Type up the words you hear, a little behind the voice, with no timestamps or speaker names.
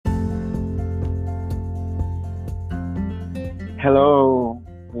Hello,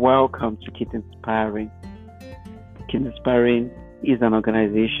 welcome to Kid Inspiring. Kid Inspiring is an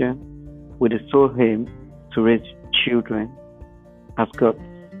organization with the sole aim to raise children as God.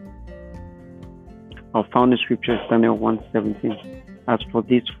 Our founding scripture is Daniel 1:17. As for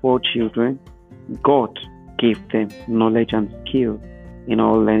these 4 children, God gave them knowledge and skill in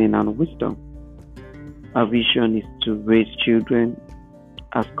all learning and wisdom. Our vision is to raise children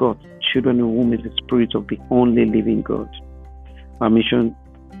as God, children in whom is the spirit of the only living God. Our mission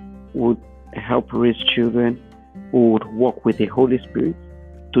would help raise children who would walk with the Holy Spirit,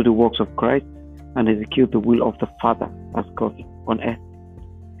 do the works of Christ, and execute the will of the Father as God on earth.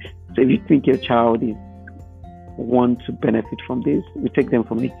 So if you think your child is want to benefit from this, we take them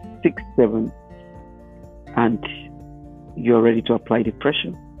from age 6, 7, and you're ready to apply the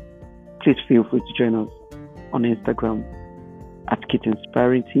pressure. Please feel free to join us on Instagram at Kid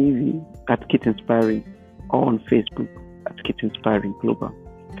Inspiring TV, at Kid Inspiring, or on Facebook at Kid Inspiring Global.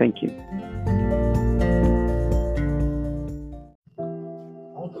 Thank you.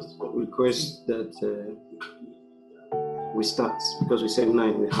 Request that we start, because we said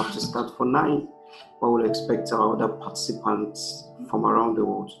 9, we have to start for 9, but we'll expect our other participants from around the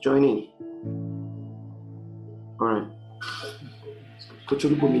world to join in. All right. Coach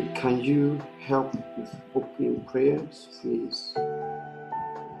Olubumi, can you help with opening prayers, please?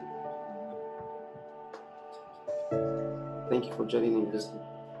 Thank you for joining in this.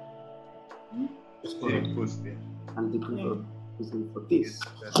 And the people listening for this.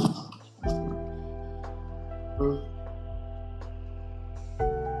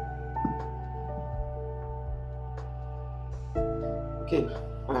 Okay,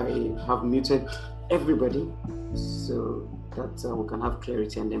 I have muted everybody so that we can have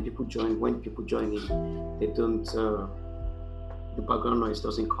clarity, and then people join. When people join in, they don't. The background noise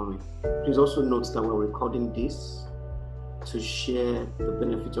doesn't come in. Please also note that we're recording this to share the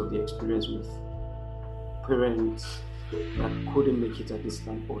benefit of the experience with parents that couldn't make it at this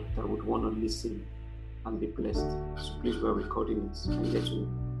time, but that would want to listen and be blessed. So please, we're recording it and let you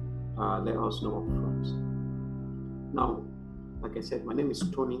let us know up front. Now, like I said, my name is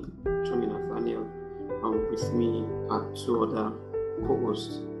Tony Nathaniel, and with me are 2 other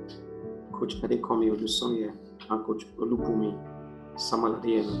co-hosts, Coach Adekomi Olusonya and Coach Olubumi Samuel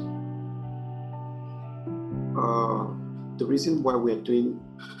Adeyemi. The reason why we're doing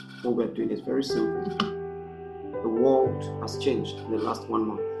what we're doing is very simple. The world has changed in the last 1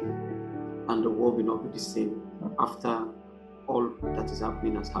 month, and the world will not be the same after all that is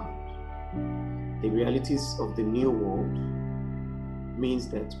happening has happened. The realities of the new world means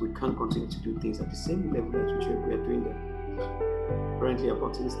that we can't continue to do things at the same level at which we are doing them. Apparently,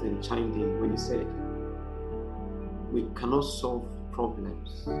 Albert Einstein chimed in when he said, we cannot solve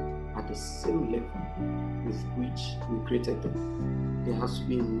problems at the same level with which we created them. There has to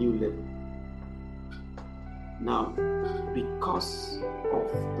be a new level. Now, because of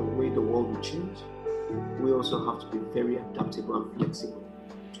the way the world will change, we also have to be very adaptable and flexible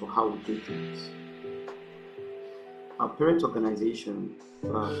to how we do things. Our parent organization,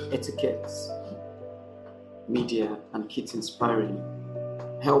 Etiquettes, Media, and Kids Inspiring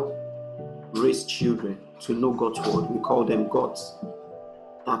help raise children to know God's word. We call them gods.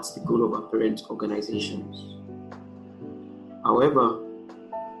 That's the goal of our parent organizations. However,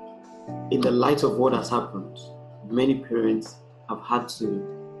 in the light of what has happened, many parents have had to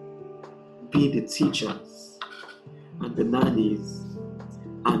be the teachers and the nannies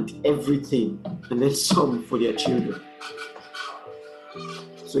and everything, and then some for their children.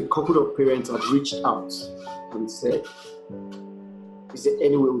 So a couple of parents have reached out and said, is there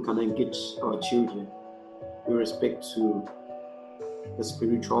any way we can engage our children with respect to the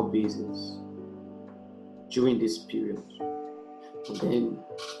spiritual basis during this period? And then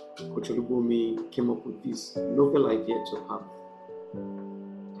Coach Olubumi came up with this novel idea to have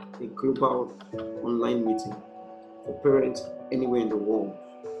a global online meeting for parents anywhere in the world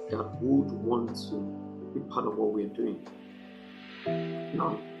that would want to be part of what we're doing.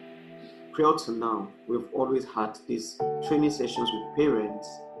 Now, prior to now, we've always had these training sessions with parents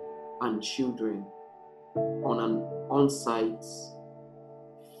and children on an on-site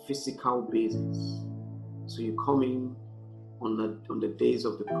physical basis. So you come in on the days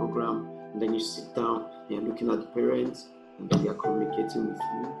of the program, and then you sit down and you're looking at the parents, and then they are communicating with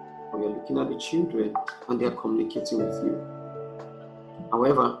you, or you're looking at the children and they are communicating with you.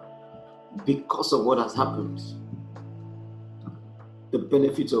 However, because of what has happened, the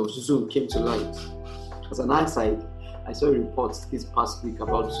benefits of Zoom came to light. As an aside, I saw a report this past week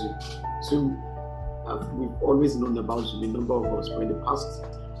about Zoom. Zoom, we've always known about Zoom, a number of us, but in the past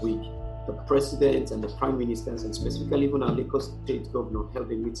week, the president and the prime ministers, and specifically even our Lagos state governor,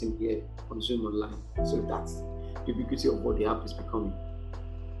 held a meeting here on Zoom online. So that's the ubiquity of what the app is becoming.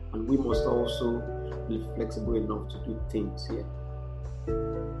 And we must also be flexible enough to do things here.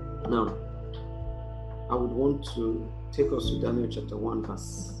 Now, I would want to take us to Daniel chapter 1,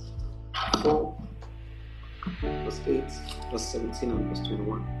 verse 4, verse 8, verse 17, and verse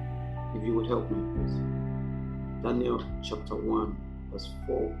 21. If you would help me, please. Daniel chapter 1, verse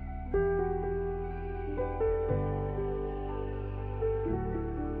 4.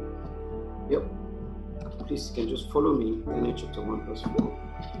 Yep. Please, you can just follow me. Daniel chapter 1, verse 4.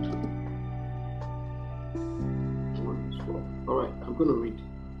 1 verse 4. Alright, I'm going to read.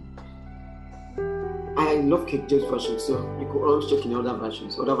 I love King James Version, so you could always check in other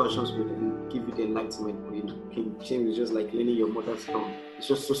versions. Other versions will give you the enlightenment. King James is just like learning your mother's tongue. It's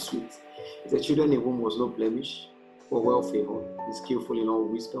just so sweet. The children in whom was no blemish, were well favored, and skillful in all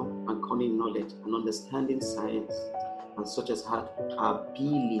wisdom, and cunning knowledge, and understanding science, and such as had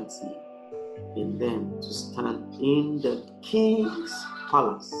ability in them to stand in the king's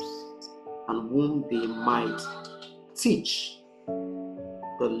palace, and whom they might teach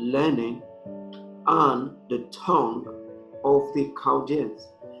the learning and the tongue of the Chaldeans.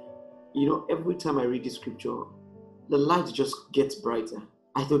 You know, every time I read the scripture, the light just gets brighter.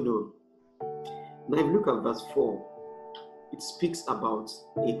 I don't know. Now, if you look at verse 4, it speaks about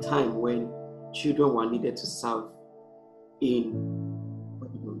a time when children were needed to serve in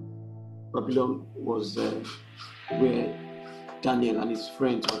Babylon. Babylon was where Daniel and his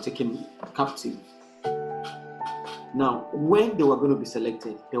friends were taken captive. Now, when they were going to be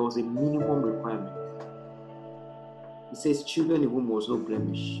selected, there was a minimum requirement. It says, children in whom was no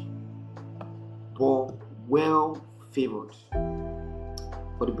blemish, but well favored.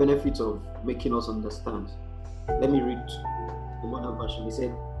 For the benefit of making us understand, let me read the modern version. It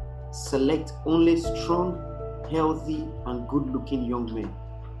said, select only strong, healthy, and good-looking young men.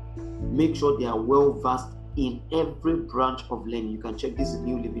 Make sure they are well versed in every branch of learning. You can check this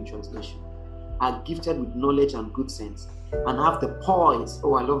New Living Translation. Are gifted with knowledge and good sense, and have the poise.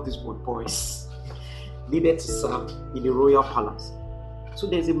 Oh, I love this word, poise. Needed to serve in the royal palace. So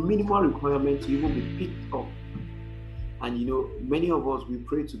there's a minimal requirement to even be picked up. And you know, many of us, we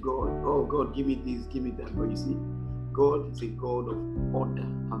pray to God, oh God, give me this, give me that. But you see, God is a God of order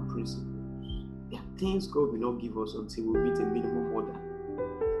and principles. There are things God will not give us until we meet a minimum order.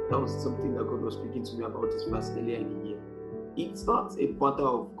 That was something that God was speaking to me about this verse earlier in the year. It's not a matter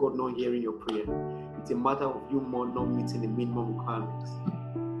of God not hearing your prayer. It's a matter of you not meeting the minimum requirements.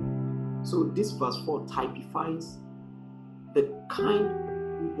 So this verse 4 typifies the kind of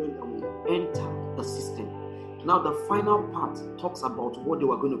people that will enter the system. Now the final part talks about what they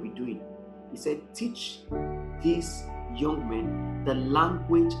were going to be doing. He said, teach these young men the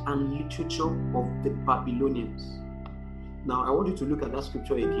language and literature of the Babylonians. Now I want you to look at that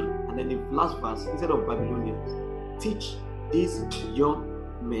scripture again. And then the last verse, instead of Babylonians, teach these young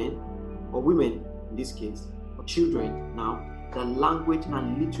men, or women in this case, or children now, the language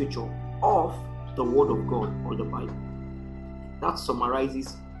and literature of the Word of God, or the Bible. That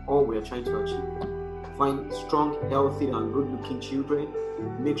summarizes all we are trying to achieve. Find strong, healthy, and good-looking children.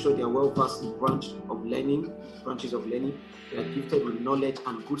 Make sure they are well versed in branches of learning. They are gifted with knowledge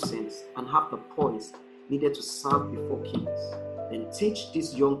and good sense, and have the poise needed to serve before kings. And teach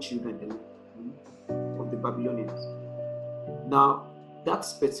these young children of the Babylonians. Now, that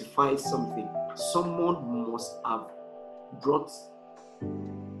specifies something. Someone must have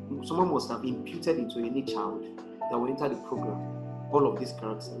imputed into any child that will enter the program all of these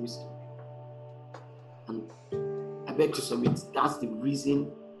characteristics. And I beg to submit, that's the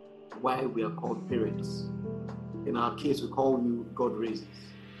reason why we are called parents. In our case, we call you God raises.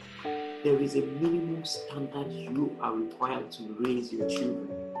 There is a minimum standard you are required to raise your children.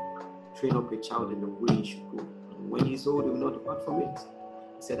 Train up a child in the way he should go. And when he is old, he will not depart from it.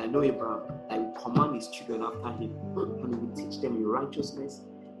 He said, I know Abraham, I will command his children after him, and he will teach them in righteousness,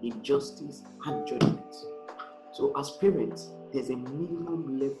 in justice, and judgment. So as parents, there's a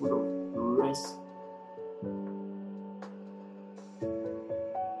minimum level of rest.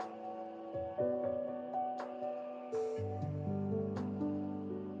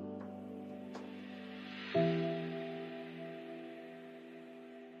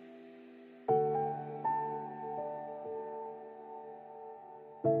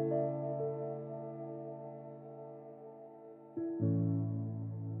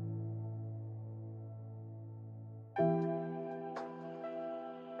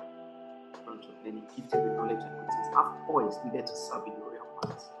 And gifted with knowledge and good sense, have poise needed to serve in the royal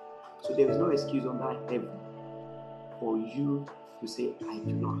palace. So there is no excuse under heaven for you to say, I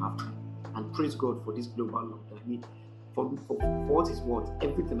do not have time. And praise God for this global lockdown. I mean, for what is what,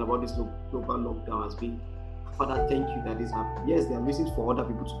 everything about this global lockdown has been, Father, thank you that this happened. Yes, there are reasons for other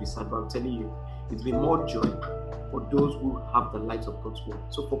people to be sad, but I'm telling you, it's been more joy for those who have the light of God's word.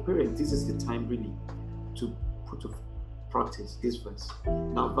 So for parents, this is the time really to put to practice this verse.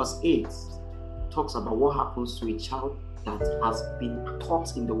 Now, verse 8 talks about what happens to a child that has been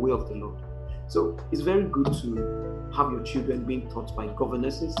taught in the way of the Lord. So it's very good to have your children being taught by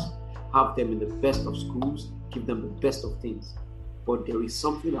governesses, have them in the best of schools, give them the best of things. But there is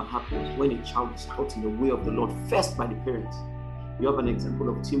something that happens when a child is taught in the way of the Lord, first by the parents. You have an example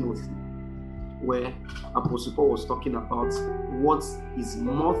of Timothy, where Apostle Paul was talking about what his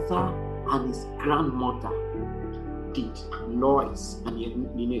mother and his grandmother did, Lois and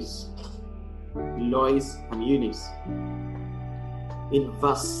Eunice. Lois and Eunice. In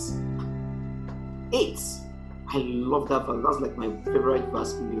verse 8, I love that verse. That's like my favorite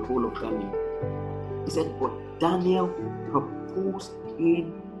verse in the whole of Daniel. He said, but Daniel proposed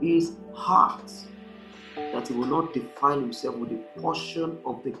in his heart that he will not defile himself with a portion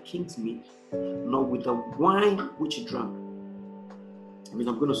of the king's meat, nor with the wine which he drank. I'm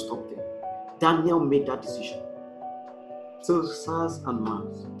going to stop there. Daniel made that decision. So, sirs and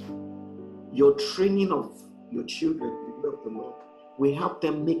moms, your training of your children in the way of the Lord will help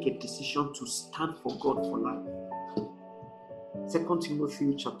them make a decision to stand for God for life. 2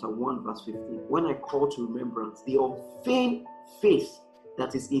 Timothy chapter 1 verse 15. When I call to remembrance the unfeigned faith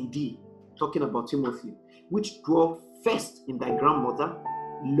that is in thee, talking about Timothy, which dwelt first in thy grandmother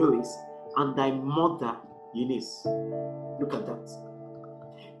Lois and thy mother Eunice. Look at that.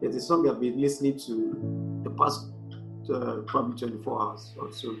 There's a song I've been listening to the past probably 24 hours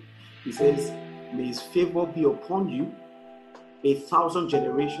or so. He says, may his favor be upon you 1,000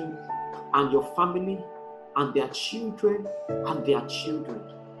 generations, and your family, and their children, and their children.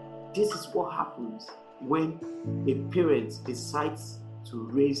 This is what happens when a parent decides to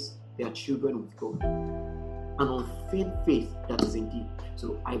raise their children with God. An unfeigned faith that is in thee.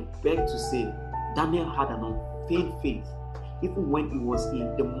 So I beg to say, Daniel had an unfeigned faith, even when he was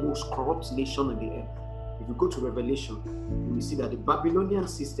in the most corrupt nation on the earth. If you go to Revelation, you will see that the Babylonian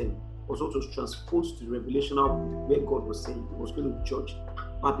system was also transposed to the Revelation where God was saying he was going to judge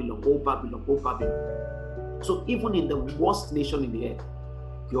Babylon, oh Babylon, oh Babylon. So even in the worst nation in the earth,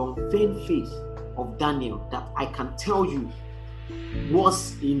 the unfeigned faith of Daniel that I can tell you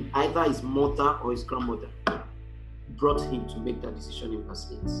was in either his mother or his grandmother brought him to make that decision in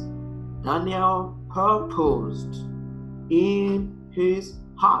verse 8. Daniel purposed in his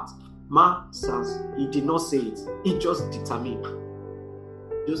heart. Mark says he did not say it, he just determined.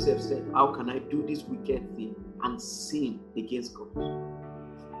 Joseph said, how can I do this wicked thing and sin against God?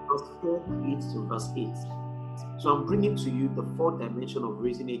 Verse 4 leads to verse 8. So I'm bringing to you the fourth dimension of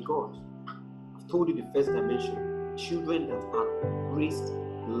raising a God. I've told you the first dimension, children that are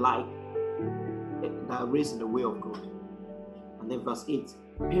raised in the way of God. And then verse 8,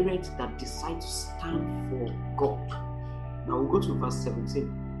 parents that decide to stand for God. Now we'll go to verse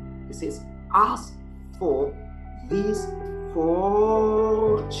 17. It says, as for these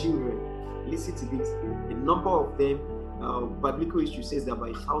 4 children, listen to this, the number of them, biblical history says that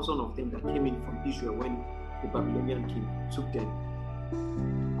by 1,000 of them that came in from Israel when the Babylonian king took them.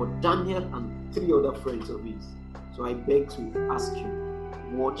 But Daniel and 3 other friends of his. So I beg to ask you,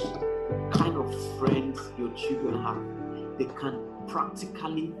 what kind of friends your children have? They can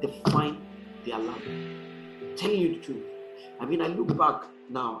practically define their life. I'm telling you the truth. I look back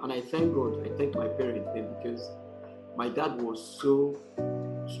now and I thank God, I thank my parents then, because my dad was so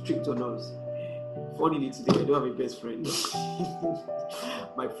strict on us. Funnily today, I don't have a best friend.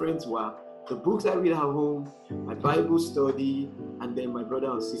 My friends were the books I read at home, my Bible study, and then my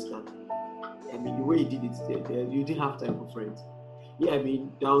brother and sister. The way he did it, you didn't have time for friends.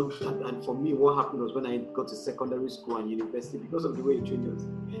 Down, and for me, what happened was when I got to secondary school and university, because of the way he trained us,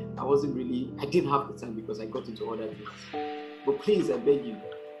 I didn't have the time because I got into other things. But please, I beg you,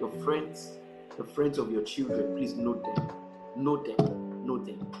 your friends, the friends of your children, please know them. Know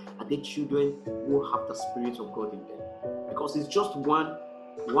them. Are they children who have the Spirit of God in them? Because it's just one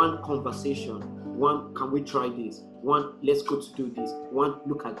conversation, one, can we try this? One, let's go to do this. One,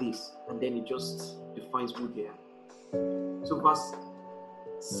 look at this. And then it just defines who they are. So verse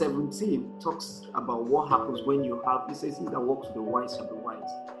 17 talks about what happens when you have, it says, he that walks with the wise shall be wise,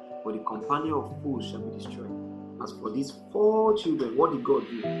 but the companion of fools shall be destroyed. As for these 4 children, what did God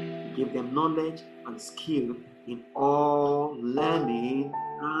do? He gave them knowledge and skill in all learning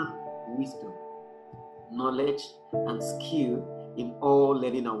and wisdom. Knowledge and skill in all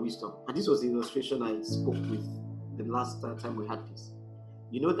learning and wisdom. And this was the illustration I spoke with the last time we had this.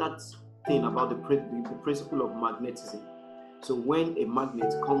 You know that thing about the principle of magnetism. So when a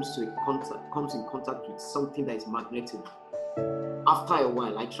magnet comes in contact with something that is magnetic, after a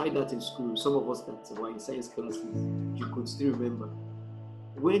while, I tried that in school. Some of us that were in science classes, you could still remember.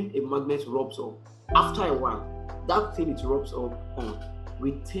 When a magnet rubs up, after a while, that thing it rubs up on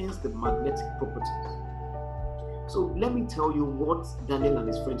retains the magnetic properties. So let me tell you what Daniel and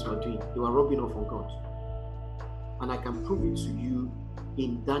his friends were doing. They were rubbing off on God. And I can prove it to you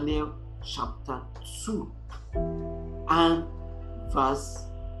in Daniel chapter 2 and verse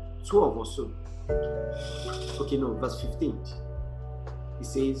 12 or so. Okay, no, verse 15. It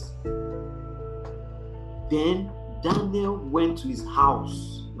says, then Daniel went to his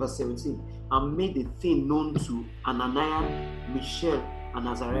house, verse 17, and made the thing known to Ananiah, Mishael, and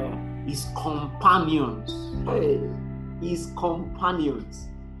Azariah, his companions. Hey, his companions.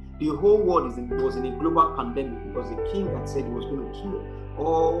 The whole world was in a global pandemic because the king had said he was going to kill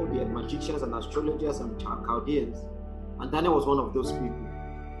all the magicians and astrologers and Chaldeans. And Daniel was one of those people.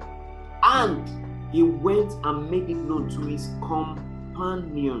 And he went and made it known to his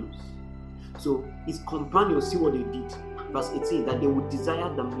companions. So his companions, see what they did. Verse 18, that they would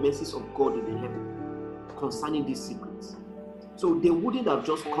desire the mercies of God in the heaven concerning these secrets. So they wouldn't have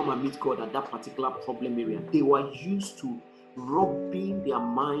just come and meet God at that particular problem area. They were used to rubbing their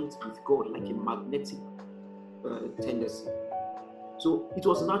minds with God like a magnetic tendency. So it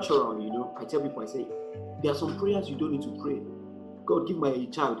was natural, you know. I tell people, I say, there are some prayers you don't need to pray. God, give my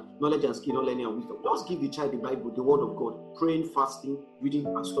child knowledge and skill, learning and wisdom. Just give the child the Bible, the word of God, praying, fasting, reading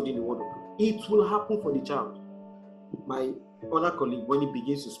and studying the word of God. It will happen for the child. My other colleague, when he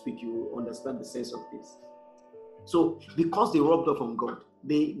begins to speak, you will understand the sense of this. So because they rubbed off on God,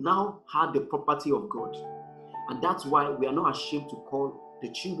 they now had the property of God. And that's why we are not ashamed to call the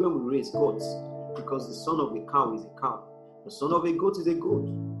children we raise gods, because the son of a cow is a cow, the son of a goat is a goat,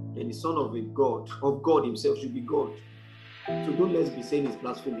 and the son of a God, of God himself, should be God. So don't let's be saying it's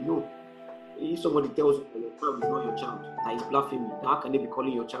blasphemy. No. If somebody tells you your child is not your child, that is blasphemy, how can they be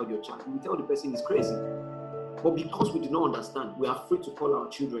calling your child your child? You tell the person is crazy. But because we do not understand, we are afraid to call our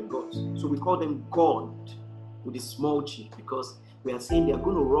children gods. So we call them God with a small g, because we are saying they are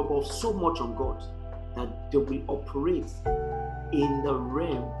going to rub off so much on God that they will operate in the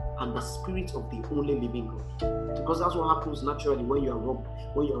realm and the spirit of the only living God. Because that's what happens naturally when you are robbed,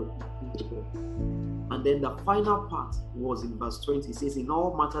 when you are. And then the final part was in verse 20. It says, in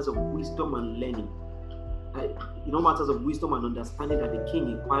all matters of wisdom and learning, in all matters of wisdom and understanding that the king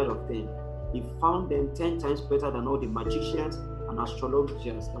inquired of them, he found them 10 times better than all the magicians and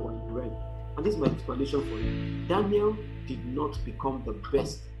astrologers that were in the realm. And this is my explanation for you. Daniel did not become the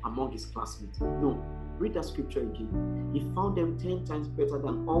best among his classmates. No. Read that scripture again. He found them 10 times better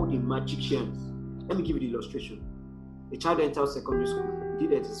than all the magicians. Let me give you the illustration. A child enters secondary school. He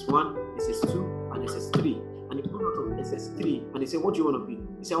did SS1, SS2, and SS3. And he came out of SS3 and he said, what do you want to be?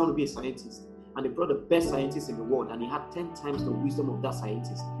 He said, I want to be a scientist. And they brought the best scientist in the world, and he had 10 times the wisdom of that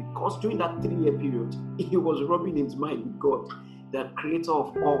scientist. Because during that 3-year period, he was rubbing his mind with God, the creator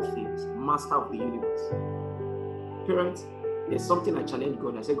of all things, master of the universe. Parents, there's something I challenge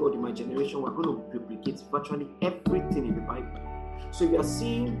God. I said, God, in my generation, we're going to duplicate virtually everything in the Bible. So if you are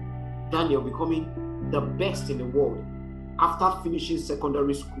seeing Daniel becoming the best in the world after finishing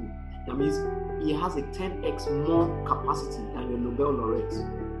secondary school, that means he has a 10x more capacity than your Nobel laureate.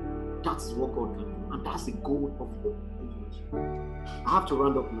 That is what God can do. And that's the goal of God. I have to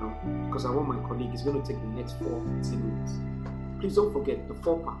round up now because I want my colleague is going to take the next 15 minutes. Please don't forget the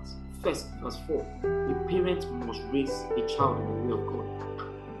 4 parts. First, verse 4, a parent must raise a child in the way of God.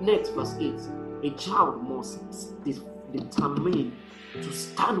 Next, verse 8, a child must determine to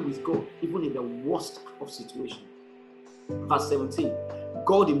stand with God even in the worst of situations. Verse 17,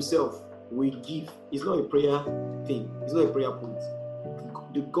 God himself will give. It's not a prayer thing. It's not a prayer point.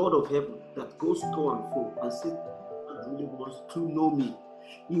 The God of heaven that goes to and fro and says, really wants to know me.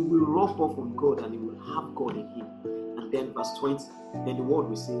 He will rub off on God and he will have God in him. And then verse 20, then the word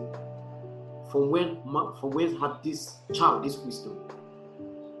will say, from where had this child this wisdom?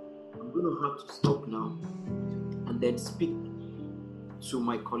 I'm going to have to stop now and then speak to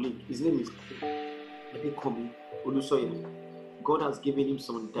my colleague. His name is Adekomi Olusoye. God has given him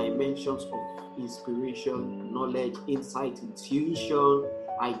some dimensions of inspiration, knowledge, insight, intuition,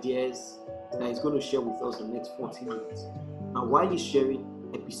 ideas that he's going to share with us the next 40 minutes. Now, while he's sharing,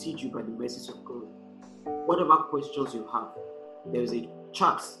 I beseech you by the mercies of God, whatever questions you have, there is a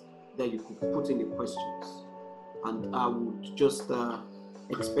chat that you could put in the questions. And I would just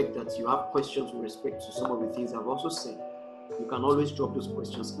expect that you have questions with respect to some of the things I've also said. You can always drop those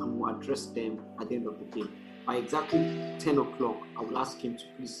questions and we'll address them at the end of the day. By exactly 10 o'clock, I will ask him to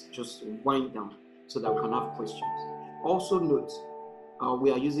please just wind down so that we can have questions. Also note,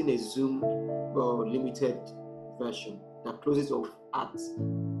 we are using a Zoom limited version that closes off at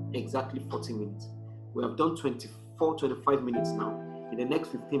exactly 40 minutes. We have done 25 minutes now. In the next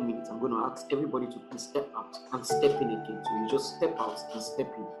 15 minutes, I'm going to ask everybody to please step out and step in again. So you just step out and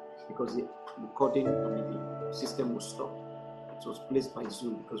step in, because the recording, the system will stop. It was placed by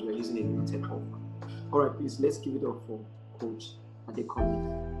Zoom because we're using a limited offer. All right, please, let's give it up for Coach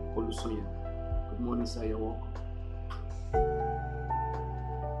Adekomi Olusoya. Good morning, sir. You're welcome.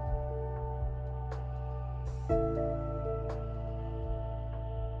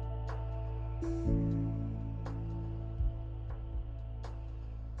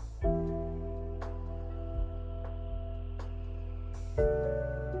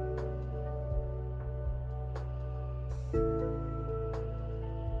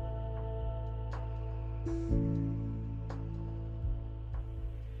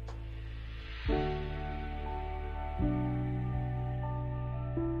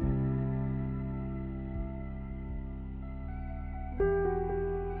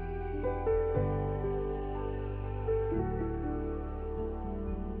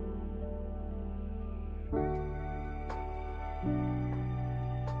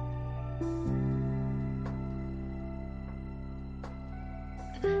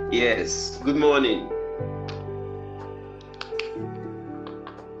 Yes, good morning.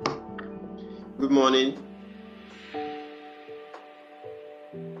 Good morning.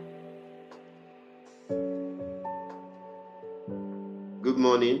 Good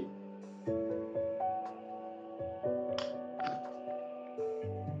morning.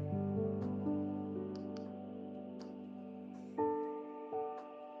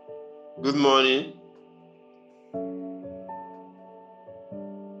 Good morning.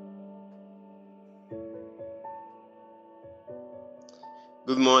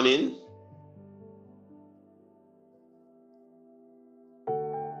 Good morning.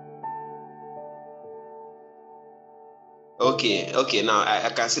 Okay. Now I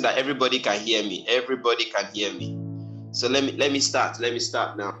can see that everybody can hear me. Everybody can hear me. So let me start. Let me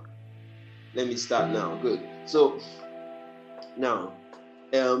start now. Good. So now,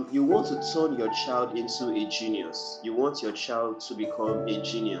 you want to turn your child into a genius. You want your child to become a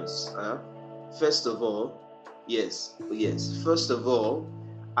genius. First of all, yes. First of all,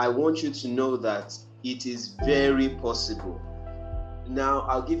 I want you to know that it is very possible. Now,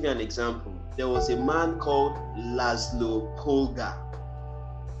 I'll give you an example. There was a man called Laszlo Polgar.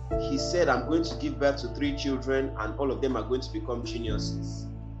 He said, I'm going to give birth to 3 children and all of them are going to become geniuses.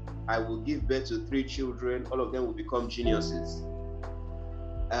 I will give birth to 3 children, all of them will become geniuses.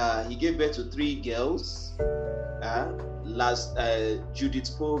 He gave birth to 3 girls,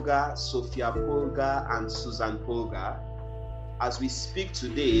 Judith Polgar, Sophia Polgar, and Susan Polgar. As we speak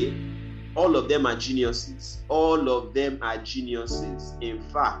today, all of them are geniuses. All of them are geniuses. In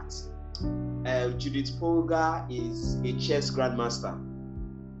fact, Judith Polgar is a chess grandmaster.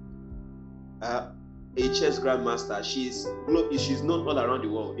 She's known all around the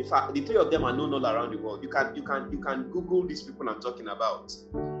world. In fact, the 3 of them are known all around the world. You can Google these people I'm talking about: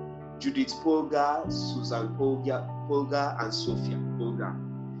 Judith Polgar, Susan Polgar, and Sophia Polgar.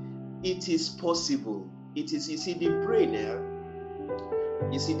 It is possible. You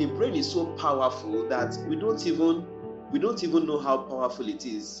see, the brain is so powerful that we don't even know how powerful it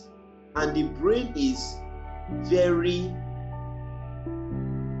is. And the brain is very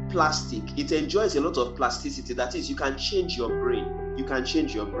plastic. It enjoys a lot of plasticity. That is, you can change your brain.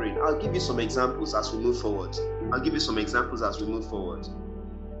 I'll give you some examples as we move forward.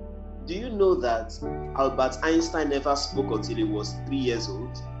 Do you know that Albert Einstein never spoke until he was 3 years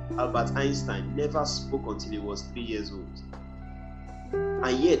old?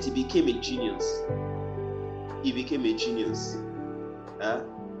 And yet he became a genius.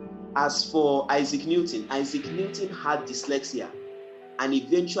 As for Isaac Newton had dyslexia and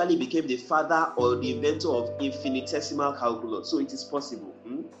eventually became the father or the inventor of infinitesimal calculus. So it is possible.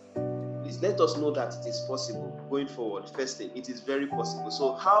 Please let us know that it is possible going forward. First thing, it is very possible.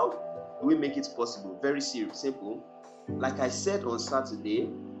 So how do we make it possible? Very simple. Like I said on Saturday,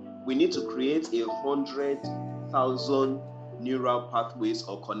 we need to create 100,000 neural pathways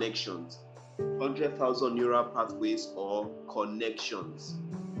or connections. 100,000 neural pathways or connections.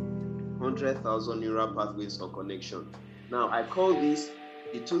 100,000 neural pathways or connections. Now, I call this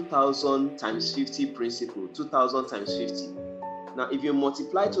the 2,000 times 50 principle. 2,000 times 50. Now, if you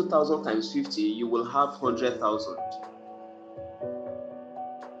multiply 2,000 times 50, you will have 100,000.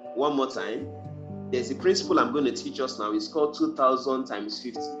 One more time. There's a principle I'm going to teach us now. It's called 2,000 times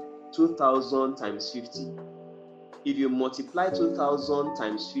 50. 2,000 times 50. If you multiply 2,000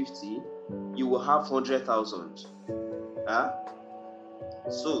 times 50, you will have 100,000.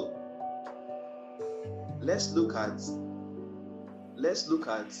 So let's look at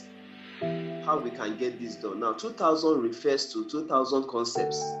how we can get this done. Now, 2,000 refers to 2,000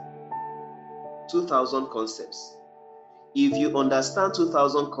 concepts. 2,000 concepts. If you understand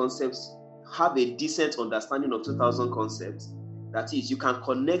 2,000 concepts, have a decent understanding of 2,000 concepts, that is, you can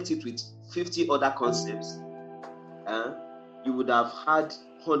connect it with 50 other concepts, you would have had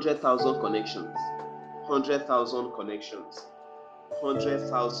 100,000 connections. 100,000 connections.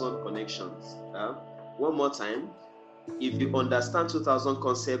 100,000 connections. One more time. If you understand 2,000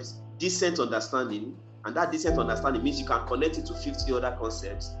 concepts, decent understanding, and that decent understanding means you can connect it to 50 other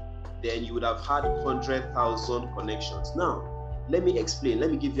concepts, then you would have had 100,000 connections. Now, let me explain.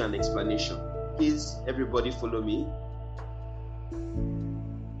 Let me give you an explanation. Please, everybody follow me.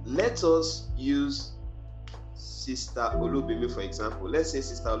 Let us use Sister Olubimi, for example. Let's say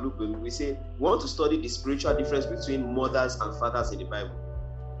Sister Olubimi, we say, we want to study the spiritual difference between mothers and fathers in the Bible.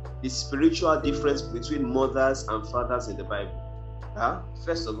 The spiritual difference between mothers and fathers in the Bible.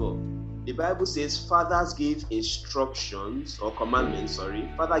 First of all, the Bible says fathers give instructions or commandments,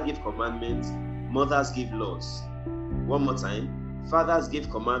 Fathers give commandments, mothers give laws. One more time. Fathers give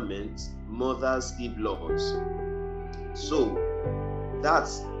commandments, mothers give laws. So, that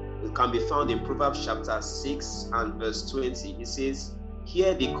can be found in Proverbs chapter 6 and verse 20. It says,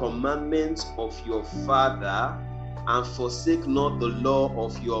 hear the commandments of your father and forsake not the law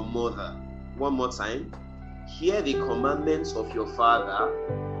of your mother. One more time. Hear the commandments of your father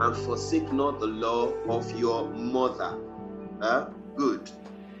and forsake not the law of your mother. Good.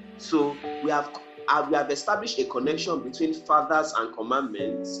 So we have established a connection between fathers and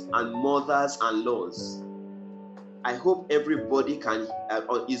commandments and mothers and laws. I hope everybody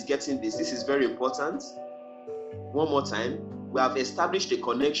is getting this. This is very important. One more time. We have established a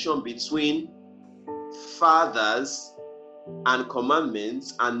connection between fathers and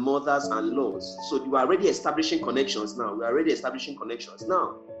commandments and mothers and laws. So you are already establishing connections now.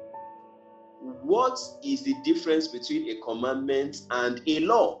 Now, what is the difference between a commandment and a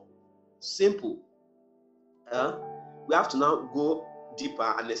law? Simple. We have to now go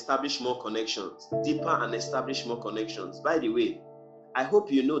deeper and establish more connections. By the way, I hope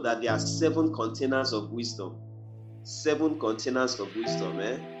you know that there are 7 containers of wisdom. 7 containers of wisdom.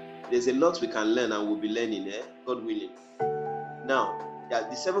 There's a lot we can learn and we'll be learning, God willing. Now,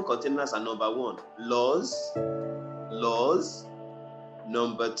 the 7 containers are: number 1, laws.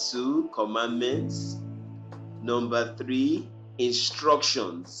 Number 2, commandments. Number 3,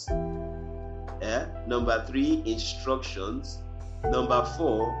 instructions. Number 3, instructions. Number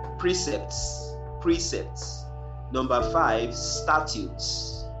 4, precepts. Number 5,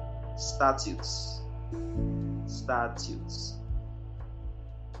 statutes.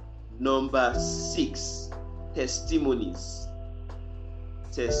 Number 6, testimonies.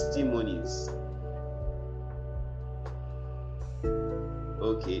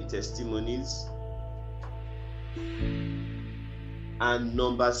 Okay, testimonies. And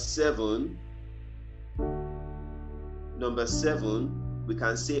number 7, we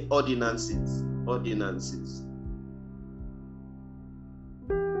can say ordinances.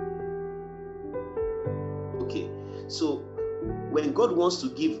 Okay, so when God wants to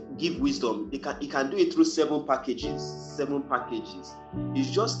give wisdom, he can do it through 7 packages. It's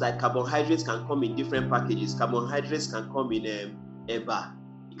just like carbohydrates can come in different packages. Carbohydrates can come in eba,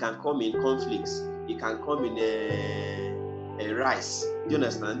 it can come in cornflakes, it can come in rice. Do you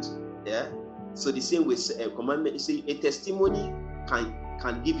understand? Yeah. So the same with commandment. You see, a testimony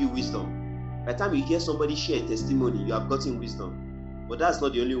can give you wisdom. By the time you hear somebody share a testimony, you have gotten wisdom. But that's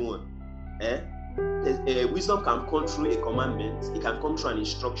not the only one. Wisdom can come through a commandment. It can come through an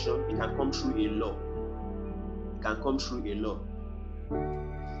instruction. It can come through a law. It can come through a law, and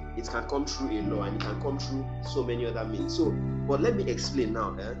it can come through so many other means. So, but let me explain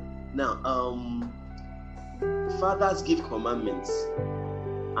now. Fathers give commandments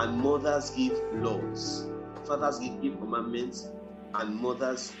and mothers give laws. Fathers give commandments and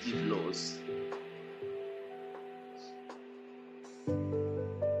mothers give laws.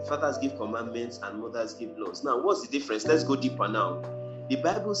 Fathers give commandments and mothers give laws. Now, what's the difference? Let's go deeper now. The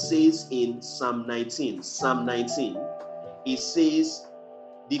Bible says in Psalm 19, it says,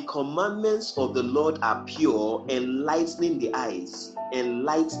 the commandments of the Lord are pure, enlightening the eyes. It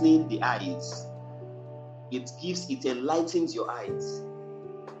enlightens your eyes.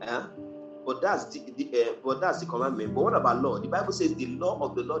 But that's the commandment. But what about law? The Bible says the law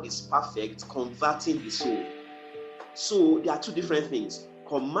of the Lord is perfect, converting the soul. So there are 2 different things.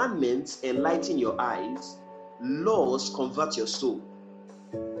 Commandments enlighten your eyes, laws convert your soul.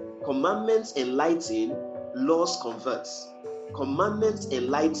 Commandments enlighten, laws convert. Commandments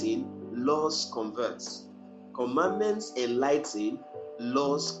enlighten, laws convert. Commandments enlighten,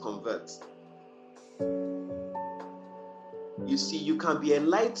 laws convert. You see, you can be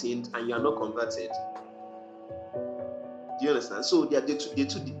enlightened and you are not converted. Do you understand? So they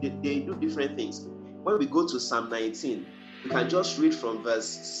do different things. When we go to Psalm 19, we can just read from verse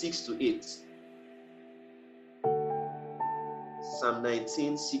 6 to 8. Psalm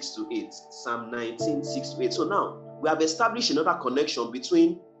 19, 6 to 8. Psalm 19, 6 to 8. So now, we have established another connection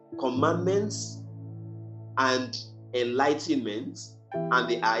between commandments and enlightenment and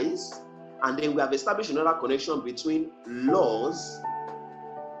the eyes. And then we have established another connection between laws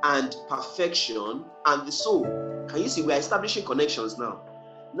and perfection and the soul. Can you see? We are establishing connections now.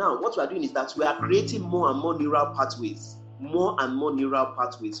 Now, what we are doing is that we are creating more and more neural pathways. More and more neural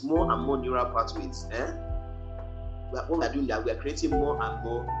pathways. More and more neural pathways. What we are doing that we are creating more and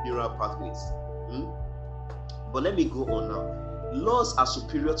more neural pathways. But let me go on now. Laws are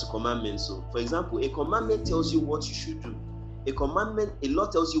superior to commandments. So, for example, a commandment tells you what you should do. A law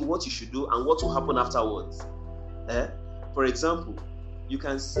tells you what you should do and what will happen afterwards. For example, you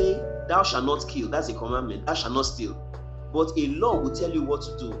can say, thou shalt not kill. That's a commandment. Thou shalt not steal. But a law will tell you what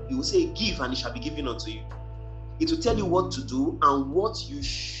to do. It will say, give and it shall be given unto you. It will tell you what to do and what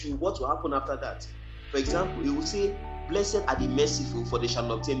will happen after that. For example, it will say, blessed are the merciful, for they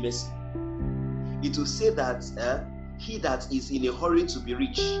shall obtain mercy. It will say that he that is in a hurry to be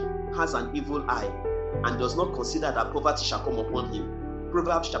rich has an evil eye and does not consider that poverty shall come upon him.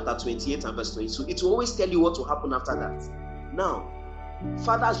 Proverbs chapter 28 and verse 22. It will always tell you what will happen after that. Now,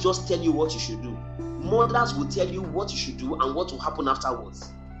 fathers just tell you what you should do. Mothers will tell you what you should do and what will happen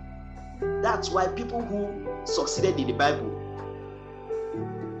afterwards. That's why people who succeeded in the Bible,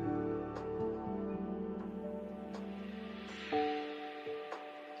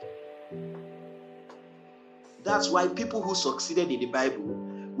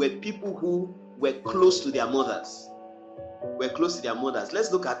 were people who were close to their mothers.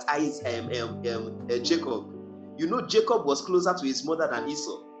 Let's look at Jacob. You know, Jacob was closer to his mother than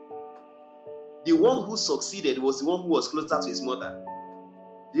Esau. The one who succeeded was the one who was closer to his mother.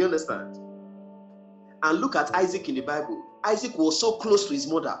 Do you understand? And look at Isaac in the Bible. Isaac was so close to his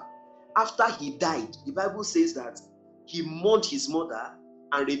mother. After he died, the Bible says that he mourned his mother,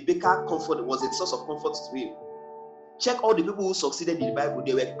 and Rebekah was a source of comfort to him. Check all the people who succeeded in the Bible,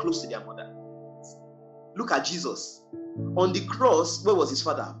 they were close to their mother. Look at Jesus. On the cross, where was his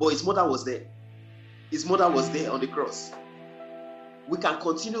father? But his mother was there. His mother was there on the cross. We can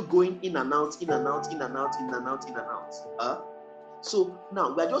continue going in and out. So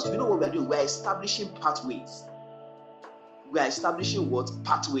now we are just, you know what we are doing? We are establishing pathways. We are establishing what?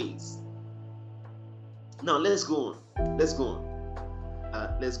 Pathways. Now let's go on. Let's go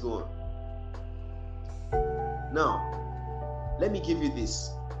on. Now, let me give you this.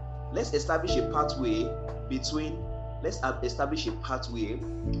 Let's establish a pathway between Jesus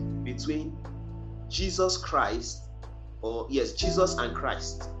Christ, Jesus and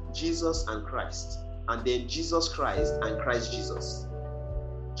Christ. Jesus and Christ. And then Jesus Christ and Christ Jesus.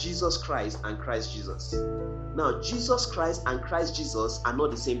 Jesus Christ and Christ Jesus. Now, Jesus Christ and Christ Jesus are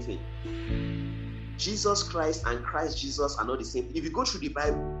not the same thing. Jesus Christ and Christ Jesus are not the same thing. If you go through the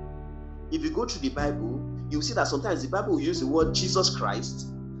Bible, you'll see that sometimes the Bible will use the word Jesus Christ.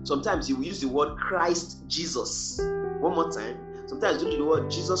 Sometimes you will use the word Christ Jesus. One more time. Sometimes you use the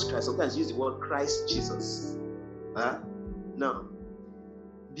word Jesus Christ. Sometimes you use the word Christ Jesus. Now,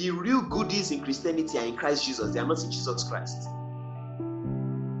 the real goodies in Christianity are in Christ Jesus. They are not in Jesus Christ.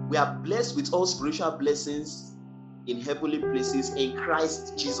 We are blessed with all spiritual blessings in heavenly places in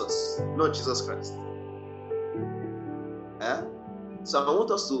Christ Jesus, not Jesus Christ. So I want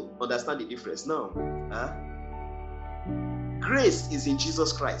us to understand the difference now. Grace is in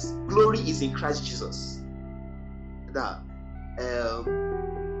Jesus Christ. Glory is in Christ Jesus. Now,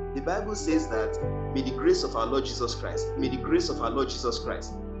 the Bible says that may the grace of our Lord Jesus Christ, may the grace of our Lord Jesus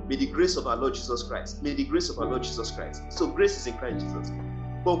Christ, may the grace of our Lord Jesus Christ, may the grace of our Lord Jesus Christ. So grace is in Christ Jesus.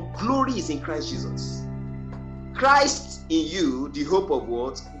 But glory is in Christ Jesus. Christ in you, the hope of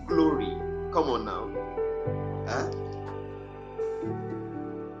what? Glory. Come on now.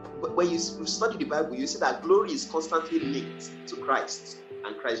 But when you study the Bible, you see that glory is constantly linked to Christ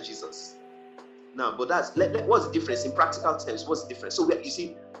and Christ Jesus. Now, but what's the difference in practical terms? What's the difference? So we're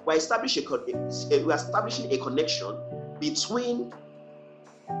establishing a connection between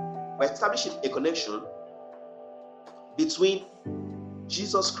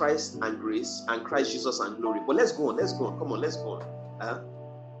Jesus Christ and grace and Christ Jesus and glory. But let's go on. Come on, let's go on.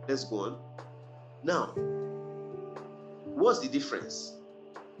 Let's go on. Now, what's the difference?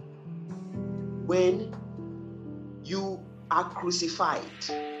 When you are crucified,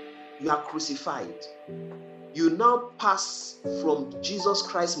 you now pass from Jesus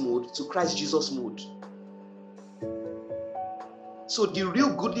Christ mode to Christ Jesus mode. So the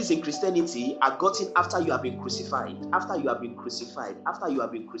real goodies in Christianity are gotten after you have been crucified.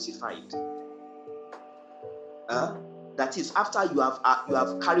 That is, after you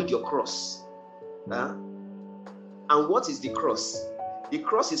have carried your cross. And what is the cross? The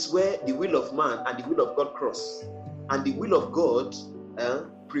cross is where the will of man and the will of God cross. And the will of God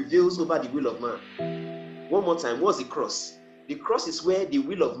prevails over the will of man. One more time, what's the cross? The cross is where the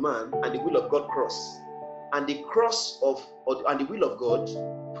will of man and the will of God cross. And the the will of God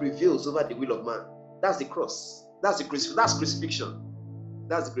prevails over the will of man. That's the cross. That's crucifixion.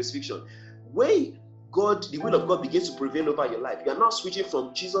 That's the crucifixion. When the will of God begins to prevail over your life, you are now switching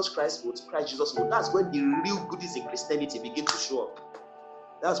from Jesus Christ mode to Christ Jesus mode. That's when the real goodies in Christianity begin to show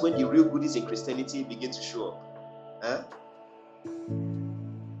up.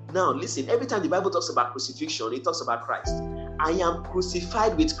 Now listen, every time the Bible talks about crucifixion, it talks about Christ. I am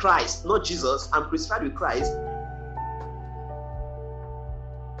crucified with Christ, not Jesus. I'm crucified with Christ.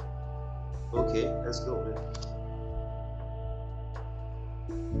 Okay, let's go.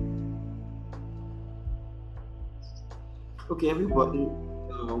 Okay, everybody,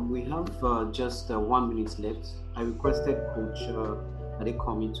 we have just 1 minute left. I requested Coach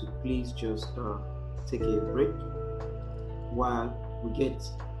Adekomi to please just take a break while we get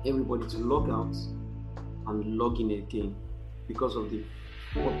everybody to log out and log in again because of the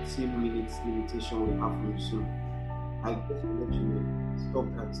 40 minutes limitation we have from Zoom. I just let you know, stop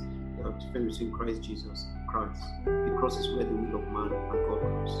that difference between Christ Jesus and Christ. The cross is where the will of man and God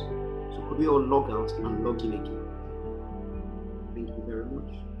comes. So could we all log out and log in again? Thank you very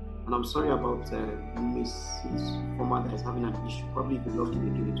much. And I'm sorry about Mrs. Former that is having an issue. Probably if you log in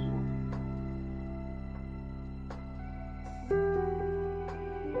again, it will.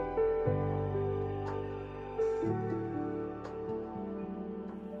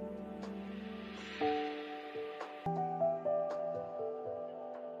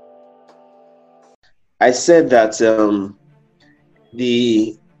 I said that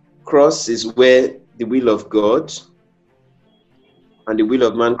the cross is where the will of God and the will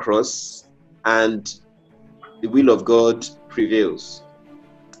of man cross, and the will of God prevails.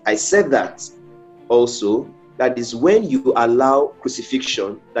 I said that also, that is when you allow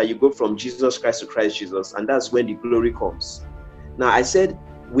crucifixion, that you go from Jesus Christ to Christ Jesus, and that's when the glory comes. Now, I said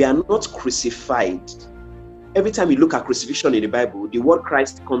we are not crucified. Every time you look at crucifixion in the Bible, the word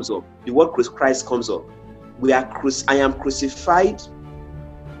Christ comes up. The word Christ comes up. I am crucified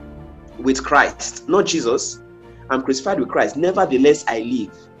with Christ, not Jesus. I'm crucified with Christ. Nevertheless, I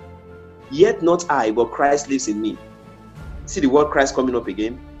live. Yet not I, but Christ lives in me. See the word Christ coming up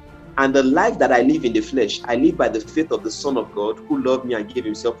again? And the life that I live in the flesh, I live by the faith of the Son of God who loved me and gave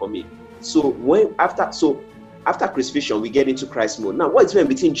himself for me. So after crucifixion, we get into Christ mode. Now, what is the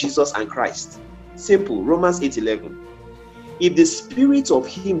difference between Jesus and Christ? Simple. Romans 8:11. If the spirit of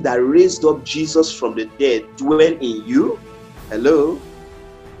him that raised up Jesus from the dead dwell in you, hello,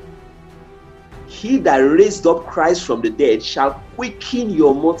 he that raised up Christ from the dead shall quicken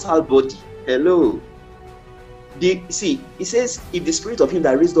your mortal body. Hello. It says, if the spirit of him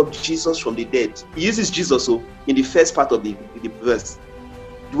that raised up Jesus from the dead, he uses Jesus in the first part of the verse,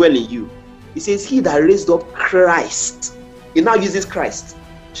 dwell in you. He says, he that raised up Christ, he now uses Christ,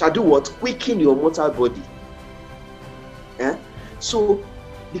 shall do what? Quicken your mortal body. So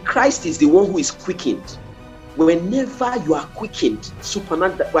the Christ is the one who is quickened. Whenever you are quickened,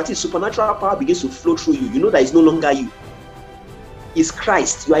 supernatural power begins to flow through you. You know that it's no longer you. It's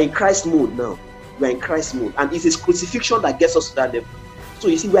Christ. You are in Christ mode now. You are in Christ mode. And it's his crucifixion that gets us to that level. So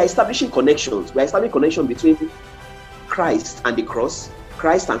you see, we are establishing connections. We are establishing connection between Christ and the cross,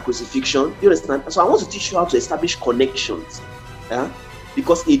 Christ and crucifixion. You understand? So I want to teach you how to establish connections.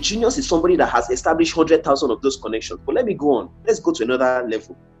 Because a genius is somebody that has established 100,000 of those connections. But let me go on. Let's go to another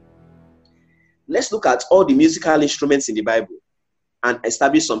level. Let's look at all the musical instruments in the Bible and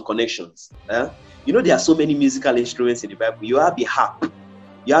establish some connections. You know, there are so many musical instruments in the Bible. You have the harp,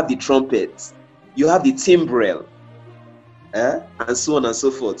 you have the trumpet, you have the timbrel, and so on and so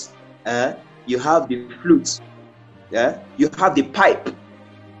forth. You have the flute, you have the pipe.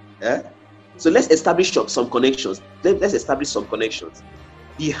 So let's establish some connections. Let's establish some connections.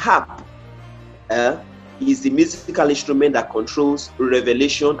 The harp is the musical instrument that controls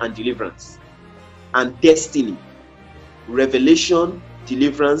revelation and deliverance and destiny. Revelation,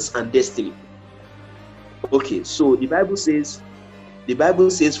 deliverance, and destiny. Okay, so the Bible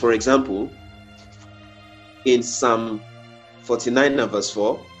says, for example, in Psalm 49 and verse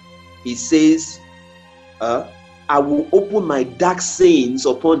 4, it says, I will open my dark sayings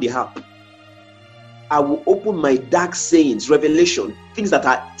upon the harp. I will open my dark sayings, revelation, things that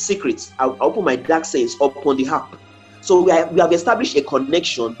are secrets. I'll open my dark sayings upon the harp. So we have established a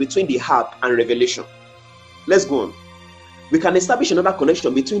connection between the harp and revelation. Let's go on. We can establish another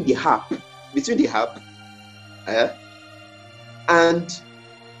connection between the harp, and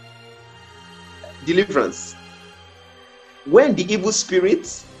deliverance. When the evil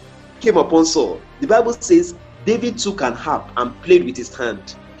spirit came upon Saul, the Bible says David took an harp and played with his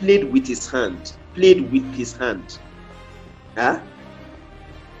hand.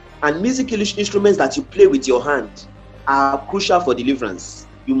 And musical instruments that you play with your hand are crucial for deliverance.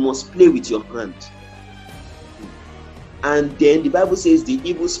 You must play with your hand. And then the Bible says the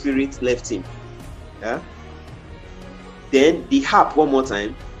evil spirit left him. Then the harp, one more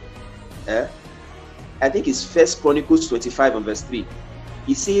time. I think it's 1 Chronicles 25 and verse 3.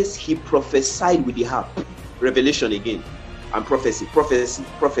 It says he prophesied with the harp. Revelation again. And prophecy.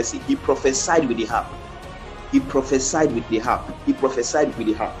 He prophesied with the harp. He prophesied with the harp.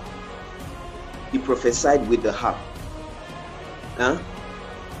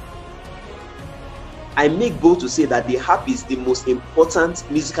 I make bold to say that the harp is the most important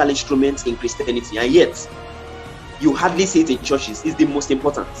musical instrument in Christianity, and yet you hardly see it in churches. It's the most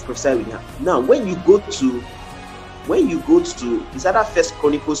important. Prophesy with the harp. Now, when you go to it's either 1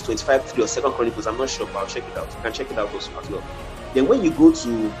 Chronicles 25:3 or 2 Chronicles, I'm not sure, but I'll check it out. You can check it out also as well. Then when you go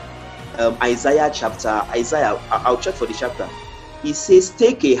to Isaiah, I'll check for the chapter. It says,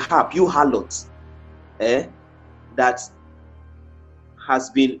 take a harp, you harlot, that has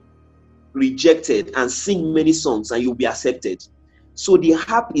been rejected, and sing many songs and you'll be accepted. So the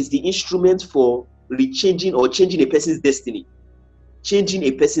harp is the instrument for changing a person's destiny. Changing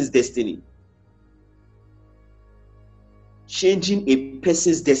a person's destiny.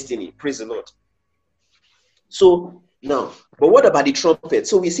 Praise the Lord. So now, but what about the trumpet?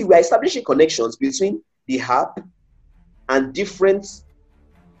 So we see we are establishing connections between the harp and different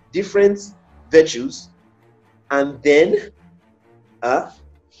virtues, and then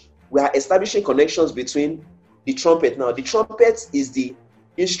we are establishing connections between the trumpet. Now, the trumpet is the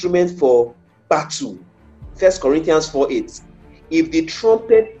instrument for battle. 1 Corinthians 4:8. If the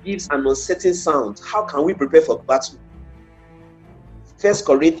trumpet gives an uncertain sound, how can we prepare for battle? 1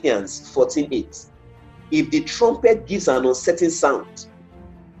 Corinthians 14:8. If the trumpet gives an uncertain sound,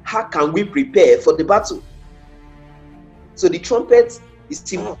 how can we prepare for the battle? So the trumpet is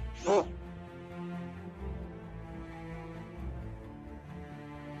still.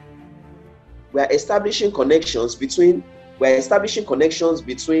 We are establishing connections between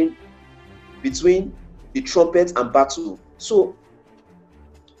the trumpet and battle. So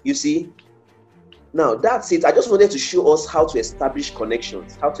you see, now that's it. I just wanted to show us how to establish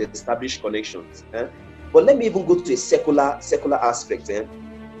connections. But let me even go to a secular aspect.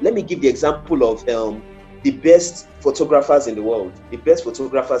 Let me give the example of the best photographers in the world.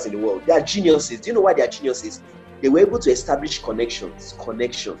 They are geniuses. Do you know why they are geniuses? They were able to establish connections.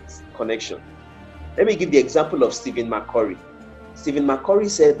 Let me give the example of Stephen McCurry. Stephen McCurry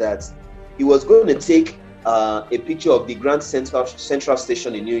said that he was going to take a picture of the Grand Central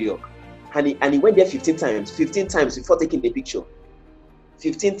Station in New York. And he went there 15 times before taking a picture.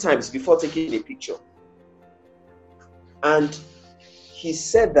 And he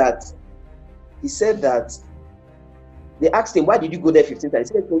said that they asked him, why did you go there 15 times?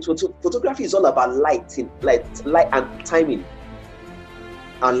 He said, photography is all about light and timing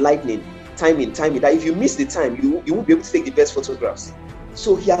and lightning. Timing. That if you miss the time, you won't be able to take the best photographs.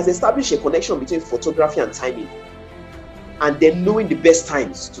 So he has established a connection between photography and timing. And then knowing the best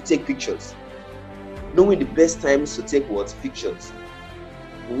times to take pictures. Pictures.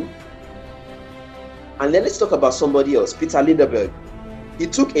 And then let's talk about somebody else, Peter Lindeberg. He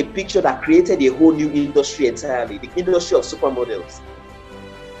took a picture that created a whole new industry entirely, the industry of supermodels.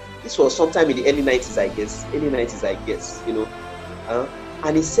 This was sometime in the early 90s, I guess,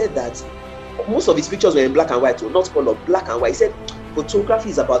 and he said that most of his pictures were in black and white, or not color, black and white. He said photography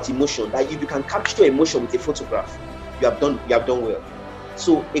is about emotion, that if you can capture emotion with a photograph, you have done well.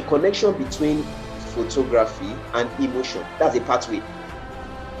 So a connection between photography and emotion, that's a pathway.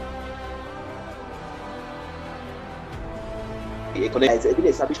 A connection has been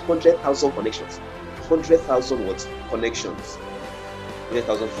established 100,000 connections. 100,000 what? Connections.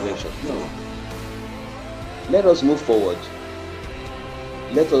 100,000 connections. No. Let us move forward.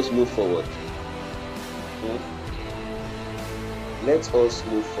 Let us move forward.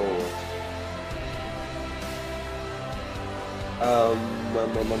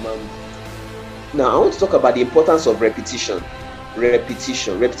 Now I want to talk about the importance of repetition.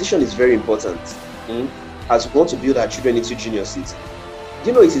 Repetition. Repetition is very important. As we want to build our children into geniuses. Do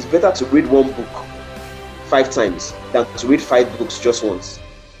you know it is better to read one book 5 times than to read 5 books just once?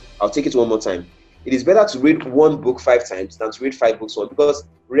 I'll take it one more time. It is better to read one book 5 times than to read 5 books once, because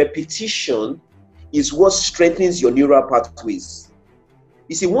repetition is what strengthens your neural pathways.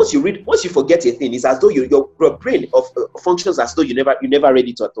 You see, once you forget a thing, it's as though your brain functions as though you never read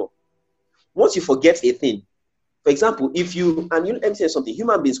it at all. Once you forget a thing, for example, let me say something.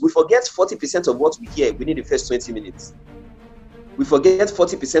 Human beings, we forget 40% of what we hear within the first 20 minutes. We forget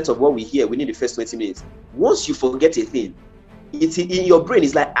 40% of what we hear within the first 20 minutes. Once you forget a thing, it's in your brain.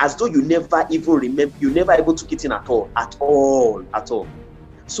 It's like as though you never even remember. You never able to get in at all.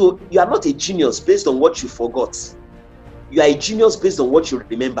 So you are not a genius based on what you forgot. You are a genius based on what you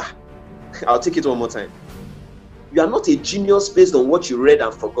remember. I'll take it one more time. You are not a genius based on what you read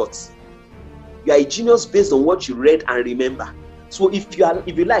and forgot. You are a genius based on what you read and remember. So if you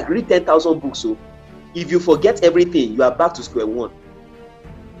like, read 10,000 books. So if you forget everything, you are back to square one.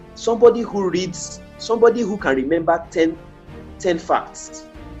 Somebody who can remember 10 facts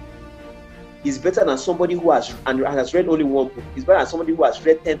is better than somebody who has read only one book. It's better than somebody who has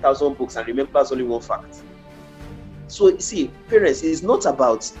read 10,000 books and remembers only one fact. So you see, parents, it's not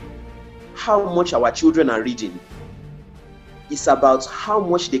about how much our children are reading. It's about how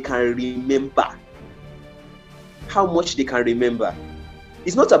much they can remember. How much they can remember.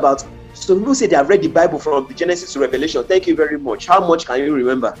 It's not about, so people say they have read the Bible from Genesis to Revelation. Thank you very much. How much can you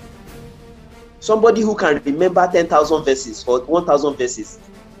remember? Somebody who can remember 10,000 verses or 1,000 verses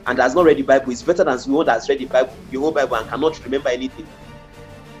and has not read the Bible is better than someone that has read the whole Bible and cannot remember anything.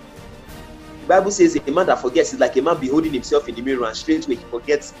 The Bible says a man that forgets is like a man beholding himself in the mirror and straightway he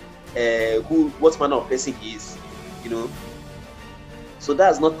forgets what manner of person he is. So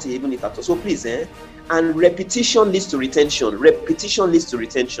that's not even it at all. So please, and repetition leads to retention. Repetition leads to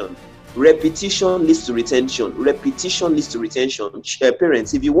retention. Repetition leads to retention. Repetition leads to retention.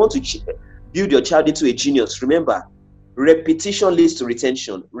 Parents, if you want to build your child into a genius, remember, repetition leads to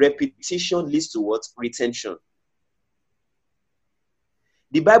retention. Repetition leads to what? Retention.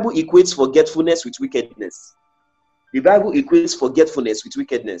 The Bible equates forgetfulness with wickedness. The Bible equates forgetfulness with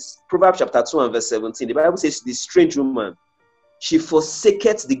wickedness. Proverbs chapter 2 and verse 17. The Bible says, the strange woman, she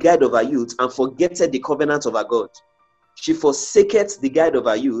forsaketh the guide of her youth and forgetteth the covenant of her God. She forsaketh the guide of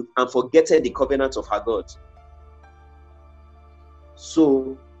her youth and forgetteth the covenant of her God.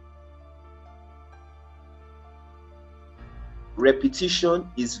 So, repetition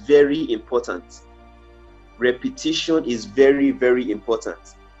is very important. Repetition is very, very important.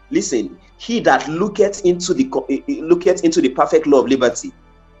 Listen, he that looketh into the perfect law of liberty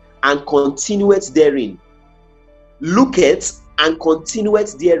and continueth therein, looketh and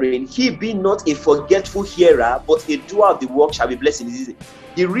continueth therein, he be not a forgetful hearer, but a doer of the work shall be blessed in his season.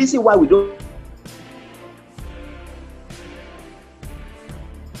 The reason why we don't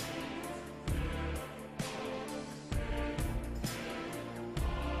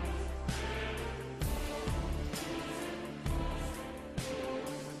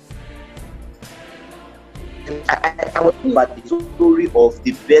I was thinking about the story of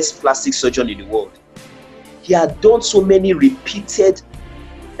the best plastic surgeon in the world. He had done so many repeated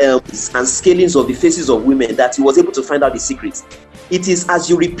and scalings of the faces of women that he was able to find out the secrets. It is as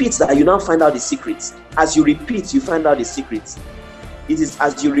you repeat that you now find out the secrets. As you repeat, you find out the secrets. It is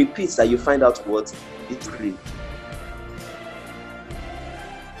as you repeat that you find out what is real.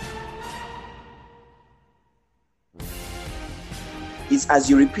 It's as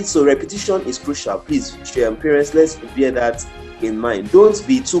you repeat. So repetition is crucial. Please, parents, let's bear that in mind. Don't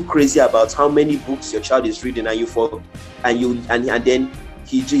be too crazy about how many books your child is reading, and then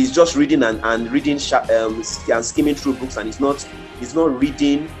he's just reading and reading and skimming through books, and he's not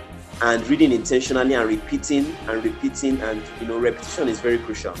reading and reading intentionally and repeating, and repetition is very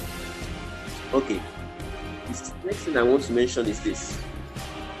crucial. Okay, the next thing I want to mention is this.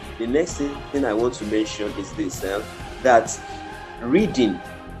 That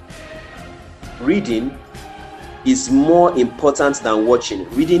reading is more important than watching.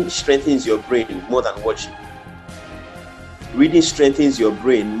 Reading strengthens your brain more than watching. Reading strengthens your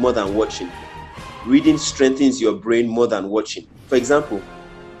brain more than watching. Reading strengthens your brain more than watching. For example,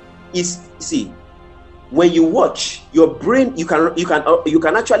 when you watch, your brain you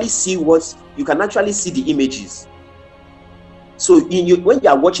can actually see the images. So when you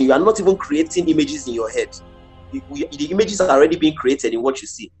are watching, you are not even creating images in your head. The images are already being created in what you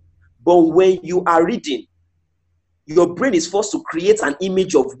see. But when you are reading, your brain is forced to create an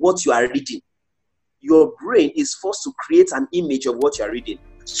image of what you are reading. Your brain is forced to create an image of what you are reading.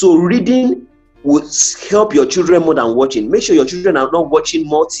 So reading would help your children more than watching. Make sure your children are not watching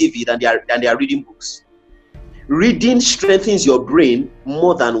more TV than they are reading books. Reading strengthens your brain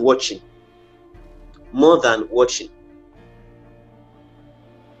more than watching. More than watching.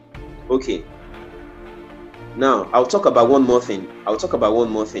 Okay. Now, I'll talk about one more thing.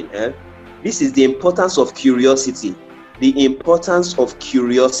 This is the importance of curiosity. The importance of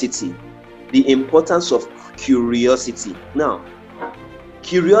curiosity. Now,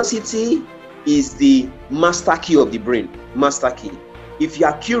 curiosity is the master key of the brain. Master key. If you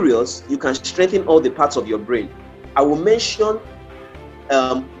are curious, you can strengthen all the parts of your brain. I will mention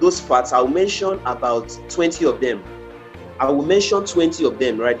those parts. I'll mention about 20 of them. I will mention 20 of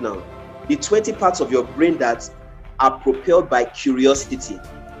them right now. The 20 parts of your brain that are propelled by curiosity.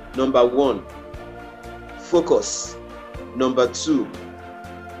 Number 1, focus. Number 2,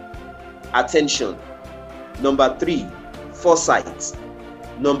 attention. Number 3, foresight.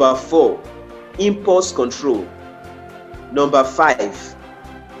 Number 4, impulse control. Number 5,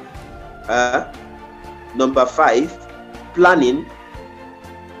 planning.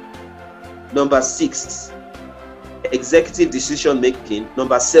 Number 6, executive decision making.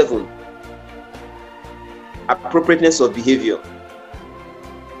 Number 7, appropriateness of behavior.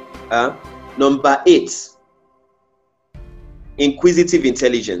 Number 8, inquisitive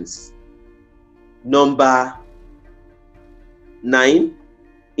intelligence. Number 9,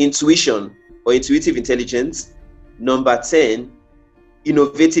 intuition or intuitive intelligence. Number 10,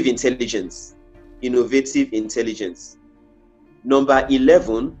 innovative intelligence. Number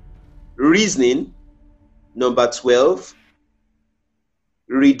 11, reasoning. Number 12,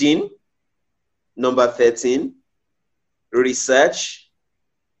 reading. Number 13, research.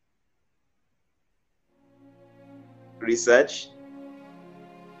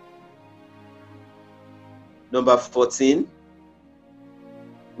 Number 14,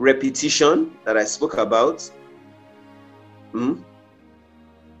 repetition that I spoke about.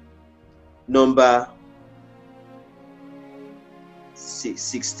 Number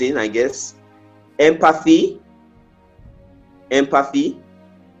 16, I guess, empathy.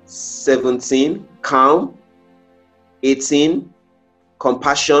 17, calm. 18,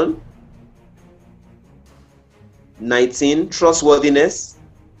 compassion. 19, trustworthiness.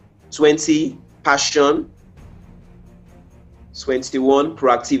 20, passion. 21,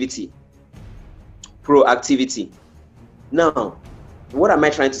 proactivity. Now, what am I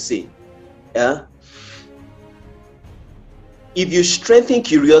trying to say? If you strengthen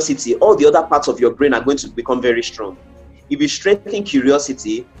curiosity, all the other parts of your brain are going to become very strong. If you strengthen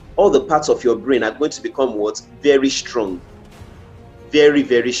curiosity, all the parts of your brain are going to become what? Very strong. Very,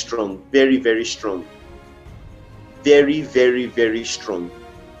 very strong. Very, very strong. Very, very, very strong.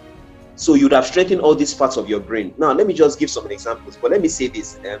 So you'd have strengthened all these parts of your brain. Now, let me just give some examples. But let me say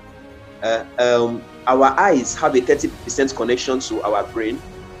this. Our eyes have a 30% connection to our brain.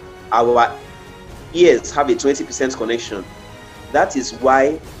 Our ears have a 20% connection. That is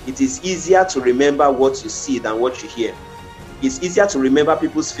why it is easier to remember what you see than what you hear. It's easier to remember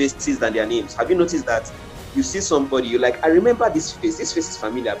people's faces than their names. Have you noticed that? You see somebody, you're like, I remember this face is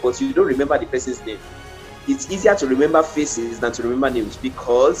familiar, but you don't remember the person's name. It's easier to remember faces than to remember names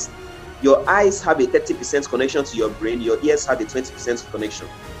because your eyes have a 30% connection to your brain, your ears have a 20% connection.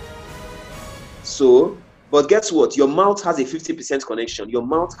 So, but guess what? Your mouth has a 50% connection. Your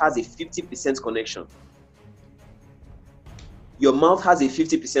mouth has a 50% connection. Your mouth has a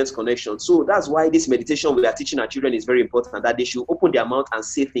 50% connection. So that's why this meditation we are teaching our children is very important, that they should open their mouth and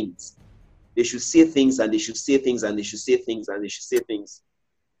say things. They should say things and they should say things and they should say things and they should say things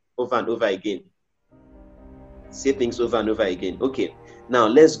over and over again. Say things over and over again. Okay, now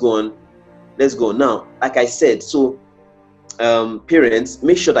let's go on. Now, like I said, so parents,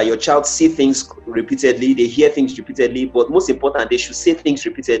 make sure that your child see things repeatedly, they hear things repeatedly, but most important, they should say things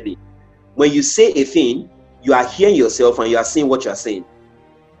repeatedly. When you say a thing, you are hearing yourself and you are seeing what you are saying.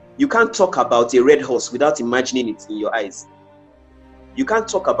 You can't talk about a red horse without imagining it in your eyes. You can't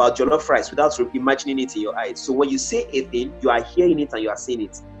talk about jollof rice without imagining it in your eyes. So when you say a thing, you are hearing it and you are seeing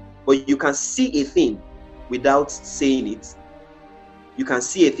it. But you can see a thing without saying it. You can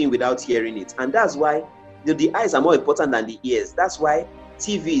see a thing without hearing it. And that's why the eyes are more important than the ears. That's why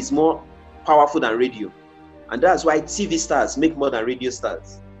TV is more powerful than radio. And that's why TV stars make more than radio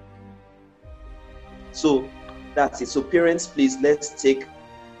stars. So that's it. So parents, please, let's take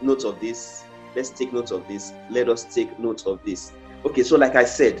note of this. Let us take note of this. Okay, so like I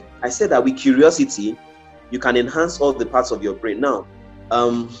said that with curiosity, you can enhance all the parts of your brain. Now,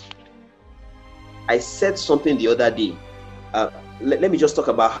 I said something the other day. Let me just talk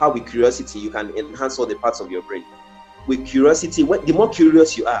about how with curiosity, you can enhance all the parts of your brain. With curiosity, the more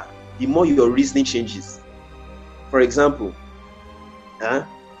curious you are, the more your reasoning changes. For example,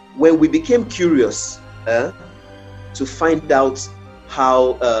 when we became curious to find out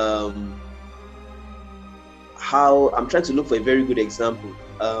how I'm trying to look for a very good example.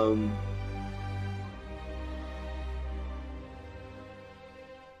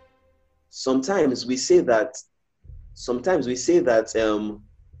 Sometimes we say that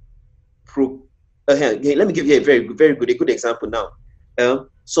let me give you a very good example now.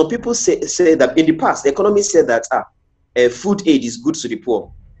 Some people say that in the past, economists said that food aid is good to the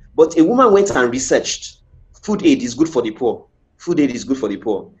poor. But a woman went and researched, food aid is good for the poor. Food aid is good for the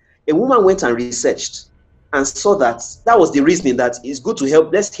poor. A woman went and researched and saw that was the reasoning, that it's good to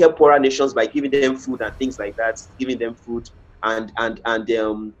let's help poorer nations by giving them food and things like that, giving them food and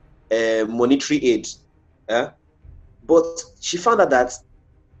monetary aid. But she found out that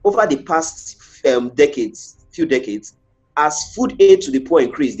over the past few decades, as food aid to the poor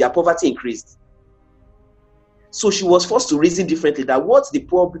increased, their poverty increased. So she was forced to reason differently, that what the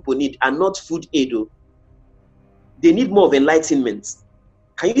poor people need are not food aid. They need more of enlightenment.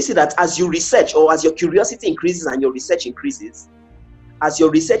 Can you see that as you research, or as your curiosity increases and your research increases, as your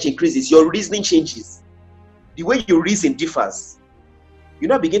research increases, your reasoning changes. The way you reason differs. You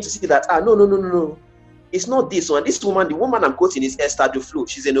now begin to see that, no. It's not this one. This woman, the woman I'm quoting is Esther Duflo.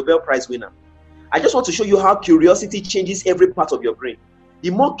 She's a Nobel Prize winner. I just want to show you how curiosity changes every part of your brain. The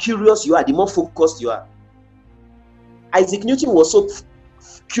more curious you are, the more focused you are. Isaac Newton was so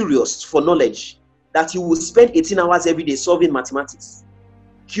curious for knowledge that he would spend 18 hours every day solving mathematics.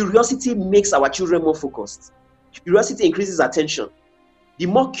 Curiosity makes our children more focused. Curiosity increases attention. The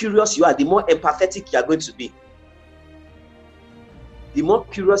more curious you are, the more empathetic you are going to be. The more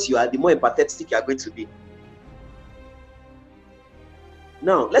curious you are, the more empathetic you are going to be.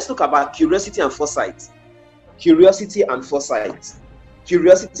 Now, let's look about curiosity and foresight. Curiosity and foresight.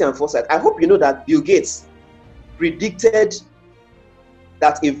 Curiosity and foresight. I hope you know that Bill Gates predicted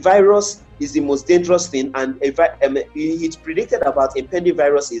that a virus is the most dangerous thing, and he predicted about impending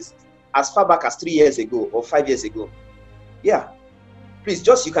viruses as far back as 3 years ago or 5 years ago. Yeah, please,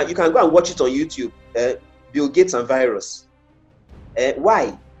 just you can go and watch it on YouTube. Bill Gates and virus.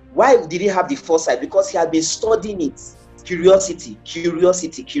 Why did he have the foresight? Because he had been studying it. Curiosity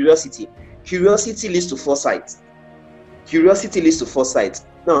leads to foresight. Curiosity leads to foresight.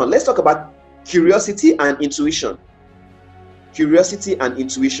 Now let's talk about curiosity and intuition. Curiosity and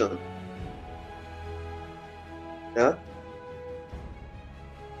intuition.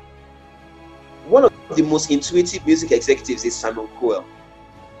 One of the most intuitive music executives is Simon Cowell.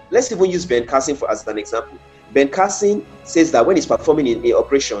 Let's even use Ben Carson as an example. Ben Carson says that when he's performing in an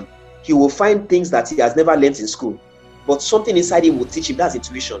operation, he will find things that he has never learned in school, but something inside him will teach him. That's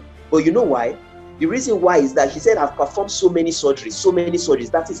intuition. But you know why? The reason why is that he said, I've performed so many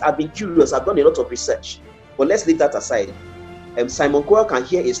surgeries. That is, I've been curious. I've done a lot of research. But let's leave that aside. Simon Cowell can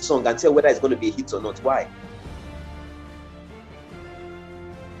hear a song and tell whether it's going to be a hit or not. Why?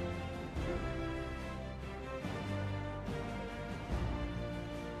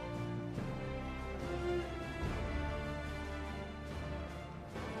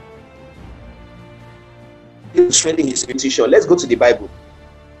 Strengthening his intuition. Let's go to the Bible.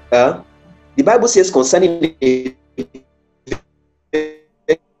 The Bible says concerning a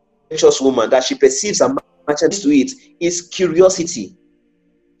virtuous woman that she perceives a merchant to it is curiosity.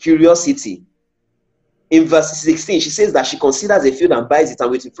 Curiosity. In verse 16, she says that she considers a field and buys it,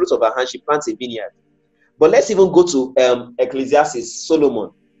 and with the fruit of her hand she plants a vineyard. But let's even go to Ecclesiastes,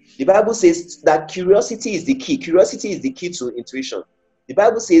 Solomon. The Bible says that curiosity is the key. Curiosity is the key to intuition. The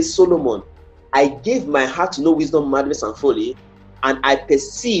Bible says, Solomon, I gave my heart to know wisdom, madness, and folly, and I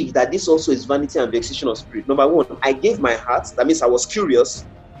perceived that this also is vanity and vexation of spirit. Number one, I gave my heart. That means I was curious.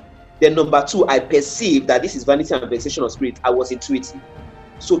 Then number two, I perceived that this is vanity and vexation of spirit. I was intuitive.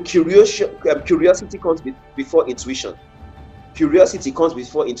 So curiosity comes before intuition. Curiosity comes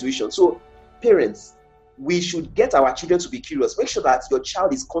before intuition. So parents, we should get our children to be curious. Make sure that your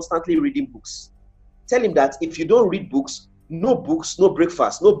child is constantly reading books. Tell him that if you don't read books, no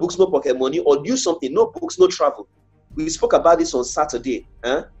breakfast, no books, no pocket money, or do something, no books, no travel. We spoke about this on Saturday.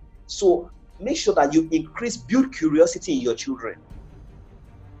 So make sure that you build curiosity in your children.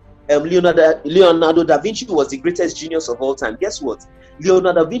 Leonardo da Vinci was the greatest genius of all time. Guess what?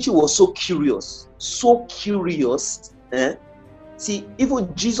 Leonardo da Vinci was so curious. See,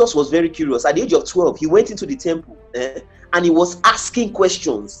 even Jesus was very curious. At the age of 12, he went into the temple and he was asking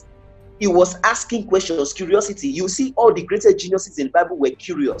questions. Curiosity. You see, all the greatest geniuses in the Bible were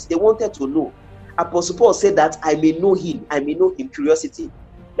curious. They wanted to know. Apostle Paul said that I may know him. Curiosity.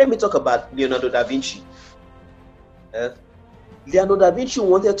 Let me talk about Leonardo da Vinci. Leonardo da Vinci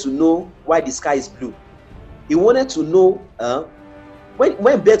wanted to know why the sky is blue. He wanted to know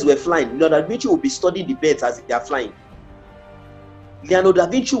when birds were flying, Leonardo da Vinci would be studying the birds as they are flying. Leonardo da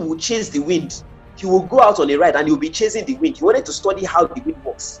Vinci would chase the wind. He will go out on a ride and he will be chasing the wind. He wanted to study how the wind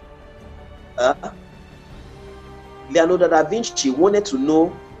works. Leonardo da Vinci wanted to know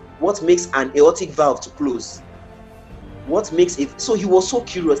what makes an aortic valve to close. What makes it? So he was so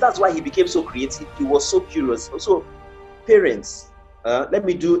curious. That's why he became so creative. He was so curious. Also, parents, let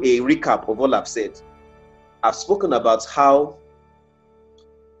me do a recap of all I've said. I've spoken about how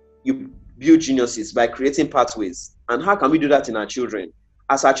you build geniuses by creating pathways. And how can we do that in our children?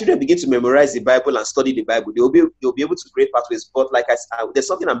 As our children begin to memorize the Bible and study the Bible, they'll be able to create pathways. But like I said, there's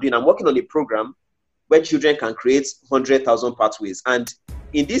something I'm doing. I'm working on a program where children can create 100,000 pathways. And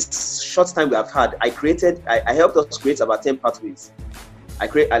in this short time we have had, I helped us create about 10 pathways.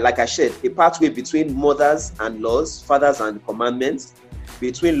 Like I shared, a pathway between mothers and laws, fathers and commandments,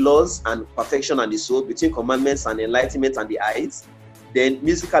 between laws and perfection and the soul, between commandments and enlightenment and the eyes, then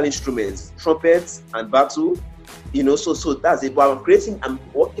musical instruments, trumpets and battle, so that's it. But I'm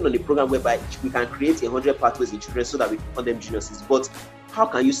working on a program whereby we can create 100 pathways in children so that we can call them geniuses. But how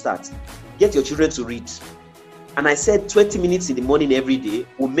can you start? Get your children to read. And I said 20 minutes in the morning every day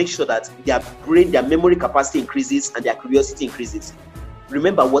will make sure that their memory capacity increases and their curiosity increases.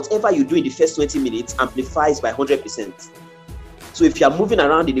 Remember, whatever you do in the first 20 minutes amplifies by 100%. So if you are moving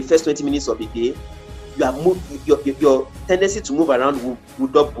around in the first 20 minutes of the day, your tendency to move around will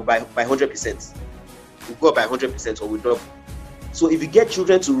double by 100%. Will go up by 100% or will double. So if you get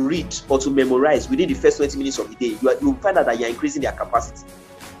children to read or to memorize within the first 20 minutes of the day, you will find out that you're increasing their capacity.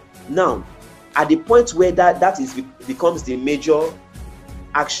 Now, at the point where that becomes the major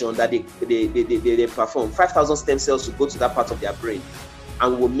action that they perform, 5,000 stem cells will go to that part of their brain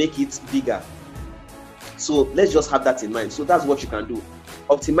and will make it bigger. So let's just have that in mind. So that's what you can do.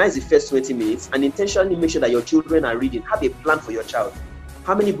 Optimize the first 20 minutes and intentionally make sure that your children are reading. Have a plan for your child.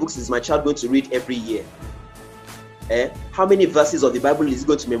 How many books is my child going to read every year? How many verses of the Bible is he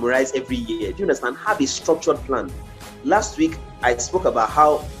going to memorize every year? Do you understand? Have a structured plan. Last week, I spoke about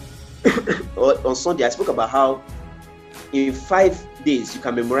how, on Sunday, I spoke about how in 5 days, you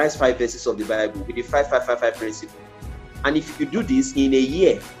can memorize 5 verses of the Bible with the 5-5-5-5 principle. And if you do this in a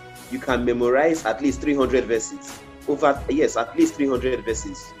year, you can memorize at least 300 verses. At least 300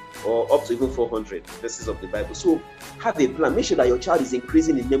 verses, or up to even 400 verses of the Bible. So have a plan. Make sure that your child is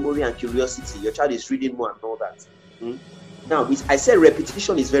increasing in memory and curiosity. Your child is reading more and all that. Now, I said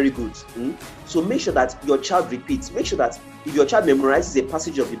repetition is very good. So make sure that your child repeats. Make sure that if your child memorizes a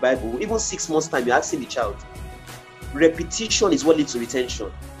passage of the Bible, even 6 months' time, you're asking the child. Repetition is what leads to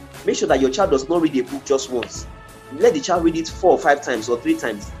retention. Make sure that your child does not read a book just once. Let the child read it 4 or 5 times or 3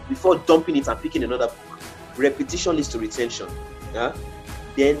 times before dumping it and picking another book. Repetition leads to retention.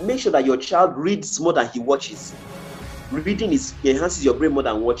 Then make sure that your child reads more than he watches. Reading enhances your brain more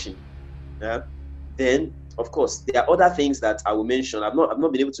than watching. Then, of course, there are other things that I will mention. I've not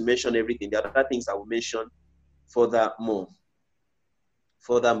been able to mention everything. There are other things I will mention furthermore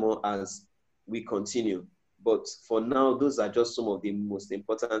as we continue. But for now, those are just some of the most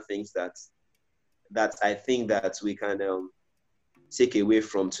important things that I think that we can take away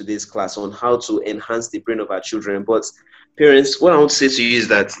from today's class on how to enhance the brain of our children. But parents, what I want to say to you is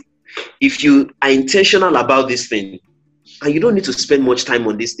that if you are intentional about this thing, and you don't need to spend much time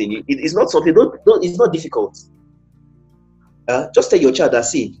on this thing, it's not something, it's not difficult. Just tell your child that,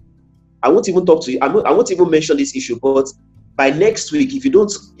 see, I won't even talk to you, I won't even mention this issue, but by next week, if you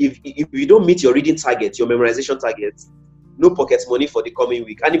don't meet your reading target, your memorization target, no pocket money for the coming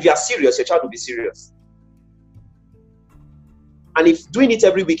week. And if you are serious, your child will be serious. And if doing it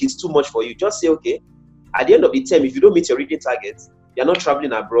every week is too much for you, just say, okay, at the end of the term, if you don't meet your reading target, you're not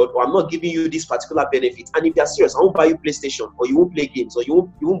traveling abroad, or I'm not giving you this particular benefit. And if you're serious, I won't buy you PlayStation, or you won't play games, or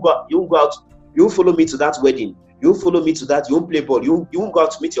you won't go out, you won't follow me to that wedding, you won't follow me to that, you won't play ball, you won't go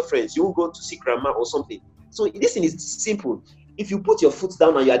out to meet your friends, you won't go to see grandma or something. So this thing is simple. If you put your foot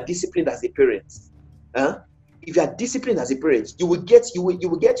down and you are disciplined as a parent, if you are disciplined as a parent, you will get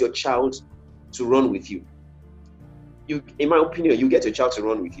your child to run with you. In my opinion, you get your child to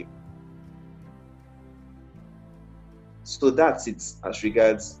run with you. So that's it as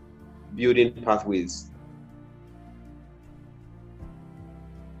regards building pathways.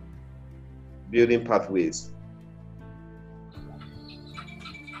 Building pathways.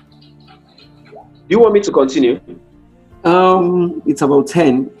 Do you want me to continue? It's about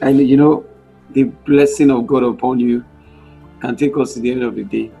 10, and the blessing of God upon you can take us to the end of the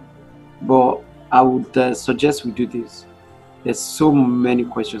day. But I would suggest we do this. There's so many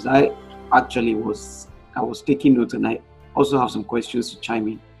questions. I was taking notes, and also have some questions to chime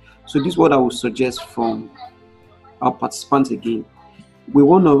in. So this is what I would suggest from our participants again. We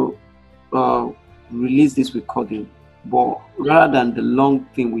want to release this recording, but rather than the long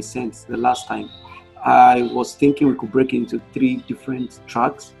thing we sent the last time, I was thinking we could break it into 3 different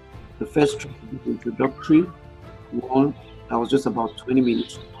tracks. The first track would be introductory one that was just about 20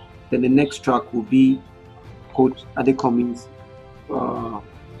 minutes. Then the next track will be Coach Adekomi's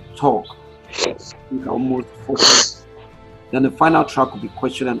talk, almost 40 minutes. Then the final track will be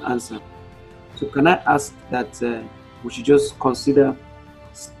question and answer. So can I ask that we should just consider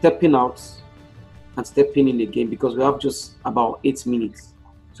stepping out and stepping in again, because we have just about 8 minutes,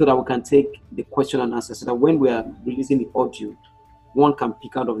 so that we can take the question and answer, so that when we are releasing the audio, one can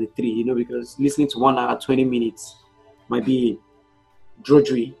pick out of the 3, because listening to 1 hour, 20 minutes might be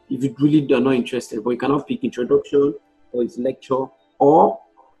drudgery if you really are not interested, but you cannot pick introduction or its lecture, or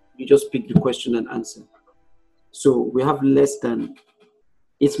you just pick the question and answer. So we have less than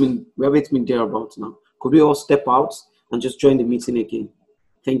 8 minutes, we have 8 minutes thereabouts now. Could we all step out and just join the meeting again?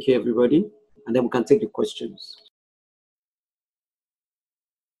 Thank you, everybody. And then we can take the questions.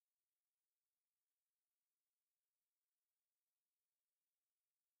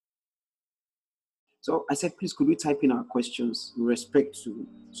 So I said, please, could we type in our questions with respect to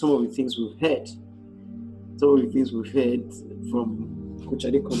some of the things we've heard? Some of the things we've heard from Coach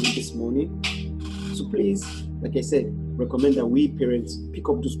Adekomi this morning. So please, like I said, recommend that we parents pick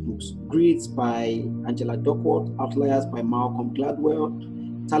up those books. Grids by Angela Duckworth, Outliers by Malcolm Gladwell,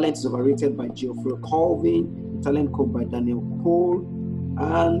 Talent is Overrated by Geoffrey Colvin, Talent Code by Daniel Cole,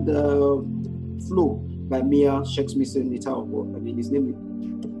 and Flow by Mia Shakespeare-Nitao. I mean, his name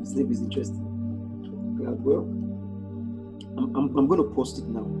is interesting. Gladwell. I'm going to post it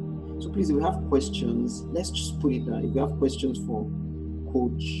now. So please, if you have questions, let's just put it down. If you have questions for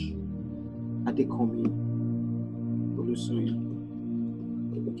Coach Adekomi Olusoye.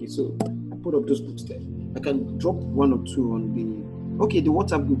 Okay, so I put up those books there. I can drop 1 or 2 on the the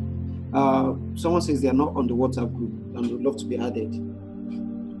WhatsApp group. Someone says they are not on the WhatsApp group and would love to be added.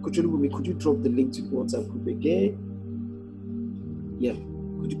 Could you drop the link to the WhatsApp group again? Yeah,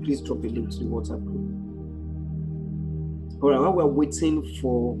 could you please drop the link to the WhatsApp group? All right, while we're waiting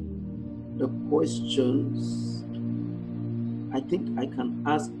for the questions, I think I can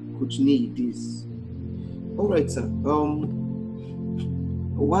ask Coach Nee this. All right, sir.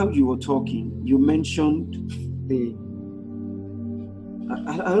 While you were talking, you mentioned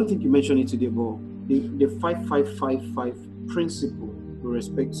I don't think you mentioned it today, but the 5-5-5-5 principle with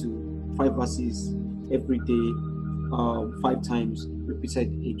respect to 5 verses every day, 5 times repeated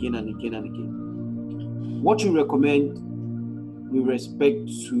again and again and again. What you recommend with respect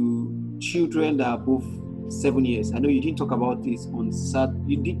to children that are above 7 years? I know you didn't talk about this on Saturday.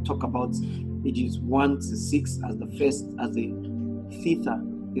 You did talk about ages 1 to 6 as the theta.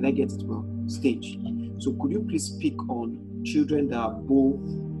 Did I get it well? Stage. So could you please speak on children that are above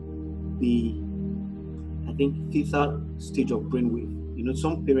the, I think, theta stage of brainwave?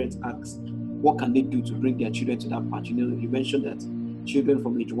 Some parents ask, what can they do to bring their children to that part? You mentioned that children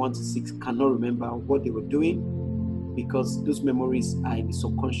from age 1 to 6 cannot remember what they were doing because those memories are in the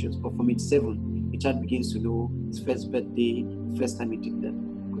subconscious. But from age 7, the child begins to know his first birthday, first time he did that.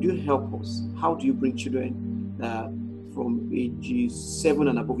 Could you help us? How do you bring children from ages 7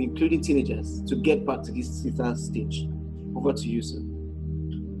 and above, including teenagers, to get back to this theta stage? Over to you, sir.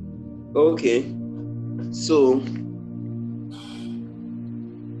 Okay. So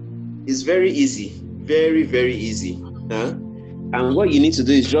it's very easy. Very, very easy. And what you need to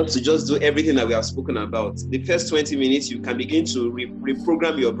do is just do everything that we have spoken about. The first 20 minutes, you can begin to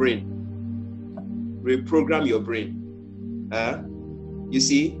reprogram your brain. Reprogram your brain. You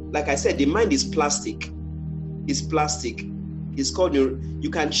see, like I said, the mind is plastic. It's plastic. It's called you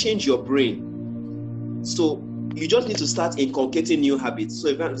can change your brain. So you just need to start inculcating new habits.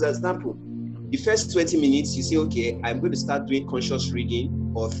 So, for example, the first 20 minutes, you say, okay, I'm going to start doing conscious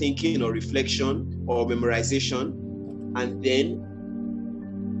reading or thinking or reflection or memorization. And then,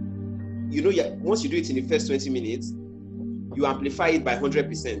 once you do it in the first 20 minutes, you amplify it by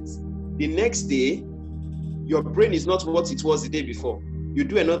 100%. The next day, your brain is not what it was the day before. You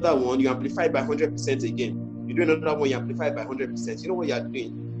do another one, you amplify it by 100% again. You do another one, you amplify it by 100%. You know what you are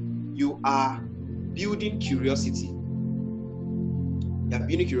doing? You are building curiosity. You are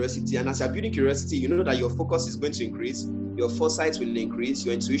building curiosity, and as you are building curiosity, you know that your focus is going to increase, your foresight will increase,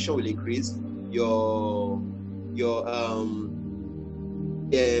 your intuition will increase, your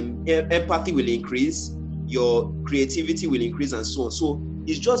empathy will increase, your creativity will increase, and so on. So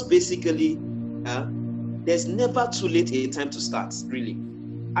it's just basically there's never too late a time to start. Really,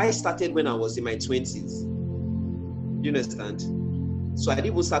 I started when I was in my 20s. you understand? So I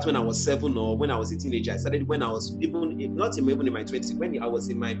didn't even start when I was 7 or when I was a teenager. I started when I was even in my 20s, when I was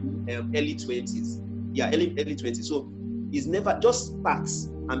in my early 20s. Yeah, early 20s. So it's never just starts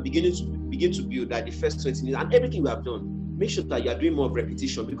and begin to build like the first 20 minutes and everything we have done. Make sure that you are doing more of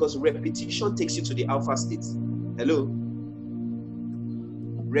repetition, because repetition takes you to the alpha state. Hello?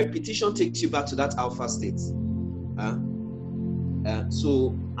 Repetition takes you back to that alpha state.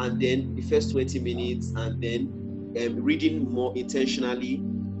 So, and then the first 20 minutes, and then reading more intentionally,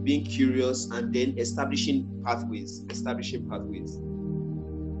 being curious, and then establishing pathways.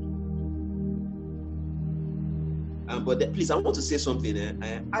 But please, I want to say something.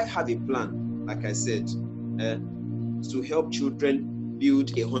 I have a plan, like I said, to help children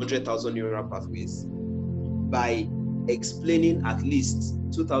build 100,000 neural pathways by explaining at least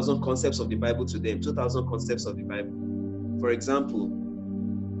 2,000 concepts of the Bible to them. 2,000 concepts of the Bible. For example,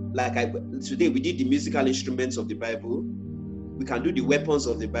 today we did the musical instruments of the Bible. We can do the weapons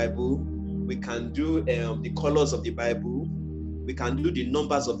of the Bible. We can do the colors of the Bible. We can do the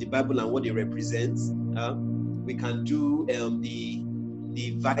numbers of the Bible and what they represent. We can do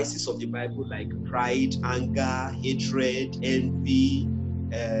the vices of the Bible, like pride, anger, hatred, envy,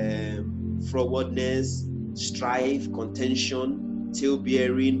 frowardness, strife, contention,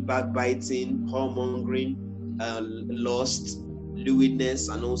 tale-bearing, backbiting, whoremongering, lust, lewdness,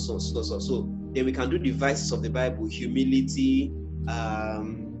 and all sorts. So then we can do the vices of the Bible: humility,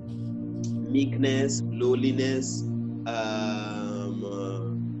 meekness, lowliness,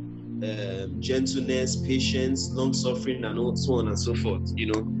 gentleness, patience, long-suffering, and so on and so forth.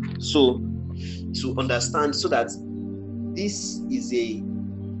 So to understand, so that this is a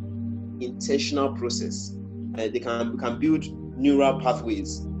intentional process. They can build neural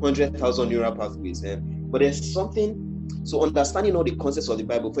pathways, 100,000 neural pathways. But there's something. So understanding all the concepts of the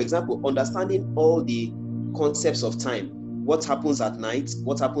Bible, for example, understanding all the concepts of time. What happens at night?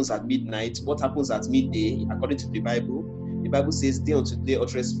 What happens at midnight? What happens at midday? According to the Bible. The Bible says, day unto day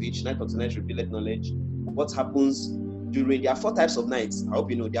uttereth speech, night unto night revealeth knowledge. What happens during... There are 4 types of nights. I hope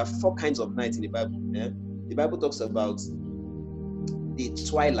you know. There are 4 kinds of nights in the Bible. The Bible talks about the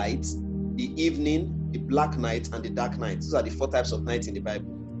twilight, the evening, the black night, and the dark night. Those are the 4 types of nights in the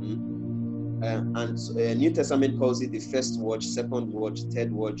Bible. And New Testament calls it the first watch, second watch,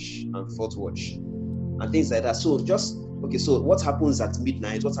 third watch, and fourth watch, and things like that. So so what happens at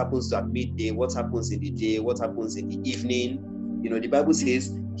midnight? What happens at midday? What happens in the day? What happens in the evening? The Bible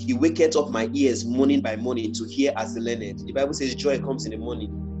says, He waketh up my ears morning by morning to hear as the learned. The Bible says joy comes in the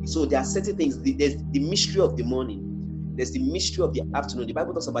morning. So there are certain things. There's the mystery of the morning. There's the mystery of the afternoon. The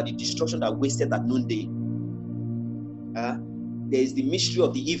Bible talks about the destruction that wasted at noonday. There is the mystery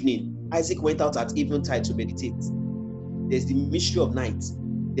of the evening. Isaac went out at eventide to meditate. There's the mystery of night.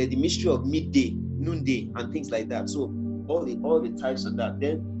 There's the mystery of midday, noonday, and things like that. So all the types of that.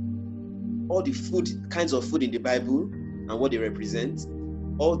 Then all the kinds of food in the Bible and what they represent.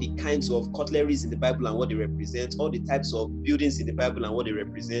 All the kinds of cutleries in the Bible and what they represent. All the types of buildings in the Bible and what they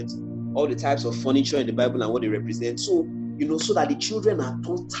represent. All the types of furniture in the Bible and what they represent. So so that the children are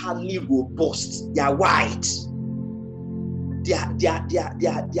totally robust. They are wide. They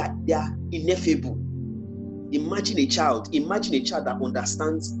are ineffable. Imagine a child that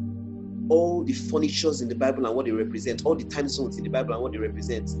understands all the furnitures in the Bible and what they represent, all the time zones in the Bible and what they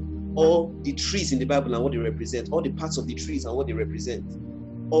represent, all the trees in the Bible and what they represent, all the parts of the trees and what they represent,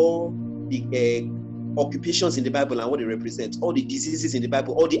 all the occupations in the Bible and what they represent, all the diseases in the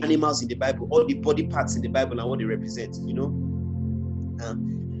Bible, all the animals in the Bible, all the body parts in the Bible and what they represent,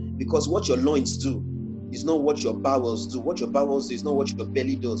 because what your loins do is not what your bowels do. What your bowels do is not what your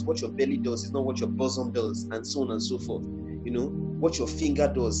belly does. What your belly does is not what your bosom does, and so on and so forth. What your finger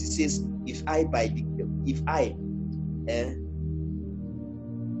does. It says, by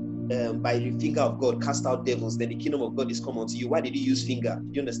the finger of God cast out devils, then the kingdom of God is come unto you. Why did he use finger?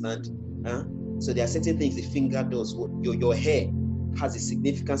 Do you understand? So there are certain things the finger does. Your hair has a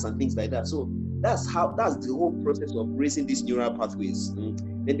significance and things like that. So that's the whole process of raising these neural pathways.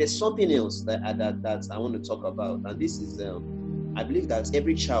 Then there's something else that I want to talk about, and this is I believe that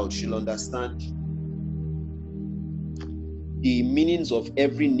every child should understand the meanings of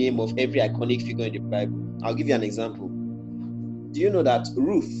every name of every iconic figure in the Bible. I'll give you an example. Do you know that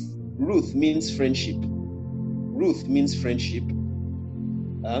Ruth means friendship? Ruth means friendship.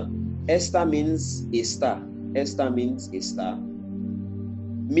 Esther means a star. Esther means a star.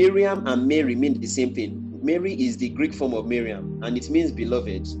 Miriam and Mary mean the same thing. Mary is the Greek form of Miriam, and it means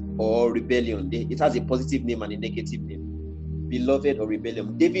beloved or rebellion. It has a positive name and a negative name. Beloved or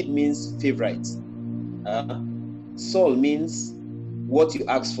rebellion. David means favorite. Saul means what you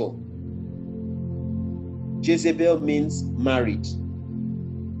ask for. Jezebel means married.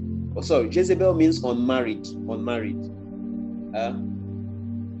 Oh, sorry, Jezebel means unmarried.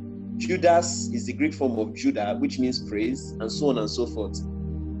 Judas is the Greek form of Judah, which means praise, and so on and so forth.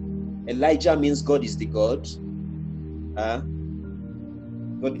 Elijah means God is the God.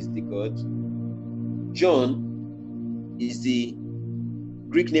 God is the God. John is the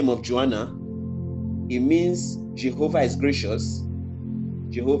Greek name of Joanna. It means Jehovah is gracious.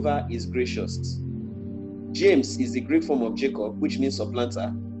 Jehovah is gracious. James is the Greek form of Jacob, which means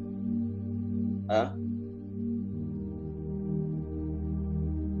supplanter.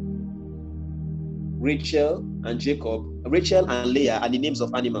 Rachel and Leah are the names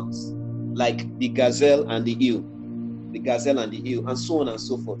of animals, like the gazelle and the eel, and so on and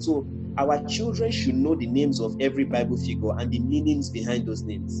so forth. So our children should know the names of every Bible figure and the meanings behind those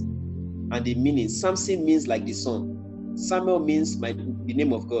names. And the meaning, Samson means like the sun. Samuel means the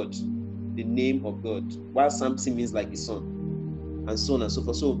name of God, while Samson means like the sun, and so on and so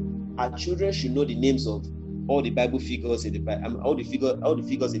forth. So our children should know the names of all the Bible figures in the Bible, all the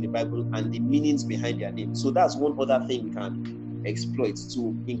figures in the Bible, and the meanings behind their names. So that's one other thing we can exploit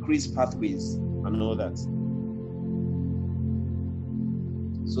to increase pathways and all that.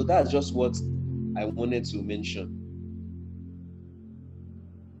 So that's just what I wanted to mention.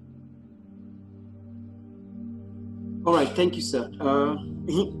 All right, thank you, sir.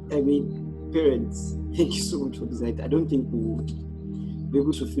 Parents, thank you so much for this. I don't think we'll be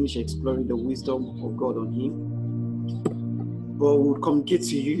able to finish exploring the wisdom of God on him, but we'll communicate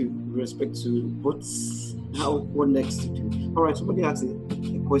to you with respect to what next to do. All right, somebody asked a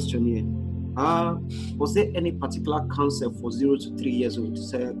question here. Was there any particular counsel for 0 to 3 years old?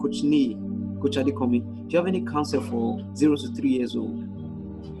 Coach Nee, Coach Adekomi, do you have any counsel for 0 to 3 years old?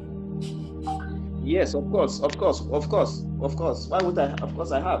 Yes, of course. Why would I? Of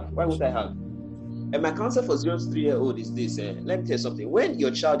course I have. Why would I have? And my counsel for 0 to 3 year old is this. Let me tell you something. When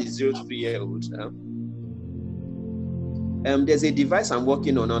your child is 0 to 3 year old, there's a device I'm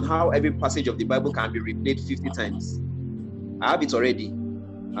working on how every passage of the Bible can be replayed 50 times. I have it already.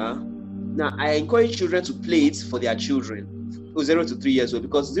 Now, I encourage children to play it for their children, 0 to 3 years old,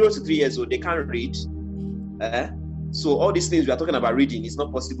 because 0 to 3 years old, they can't read. So all these things we are talking about reading is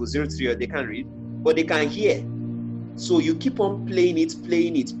not possible. 0 to 3 years old, they can't read, but they can hear. So you keep on playing it.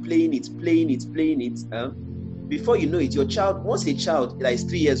 Before you know it, your child, once a child that is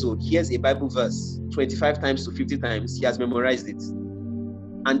 3 years old hears a Bible verse 25 times to 50 times, he has memorized it.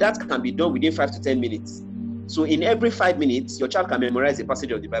 And that can be done within 5 to 10 minutes. So in every 5 minutes, your child can memorize a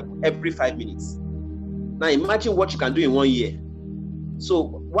passage of the Bible, every 5 minutes. Now imagine what you can do in 1 year. So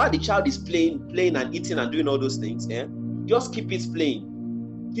while the child is playing and eating and doing all those things, just keep it playing.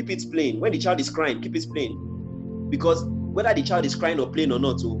 Keep it playing. When the child is crying, keep it playing. Because whether the child is crying or playing or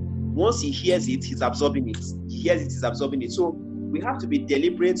not, once he hears it, he's absorbing it. He hears it, he's absorbing it. So we have to be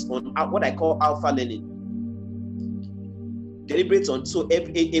deliberate on what I call alpha learning. Deliberate on, so a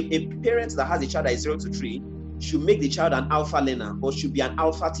parent that has a child that is 0 to 3 should make the child an alpha learner or should be an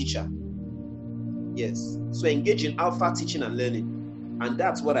alpha teacher. Yes. So engage in alpha teaching and learning. And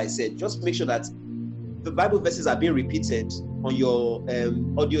that's what I said. Just make sure that the Bible verses are being repeated on your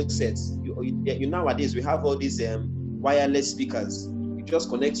audio sets. You nowadays we have all these wireless speakers. You just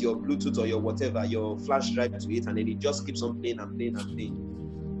connect your Bluetooth or your whatever, your flash drive to it, and then it just keeps on playing and playing and playing.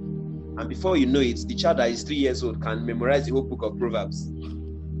 And before you know it, the child that is 3 years old can memorize the whole book of Proverbs.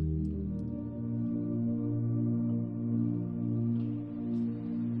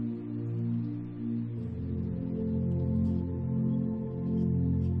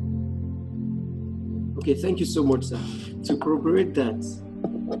 Okay, thank you so much, sir. To corroborate that,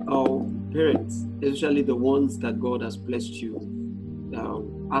 our parents, especially the ones that God has blessed you,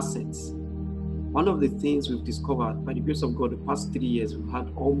 assets. One of the things we've discovered, by the grace of God, the past 3 years, we've had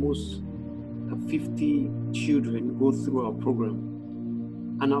almost 50 children go through our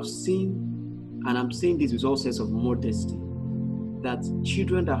program. And I've seen, and I'm saying this with all sense of modesty, that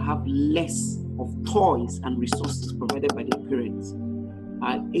children that have less of toys and resources provided by their parents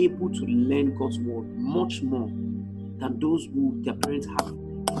are able to learn God's word much more than those who their parents have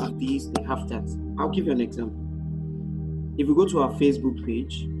this, they have that. I'll give you an example. If you go to our Facebook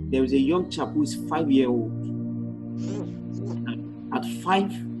page, there is a young chap who is 5-year-old. At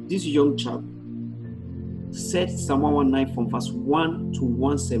 5, this young chap said Psalm 119 from verse 1 to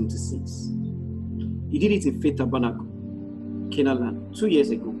 176. He did it in Faith Tabernacle, Canaan, 2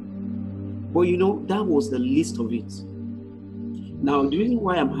 years ago. But you know, that was the least of it. Now, the reason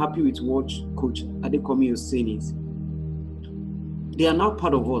why I'm happy with what Coach Adekomi is saying is, they are now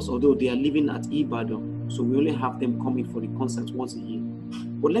part of us, although they are living at Ibadan, so we only have them coming for the concert once a year.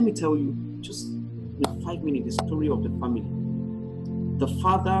 But let me tell you, just in 5 minutes the story of the family. The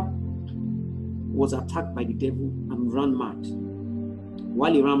father was attacked by the devil and ran mad.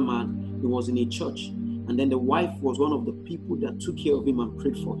 While he ran mad, he was in a church, and then the wife was one of the people that took care of him and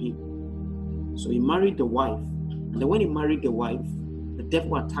prayed for him. So he married the wife, and then when he married the wife, the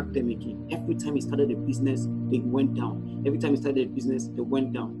devil attacked them again. Every time he started a business, they went down. Every time he started a business, they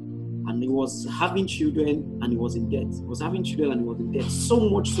went down. And he was having children and he was in debt. He was having children and he was in debt. So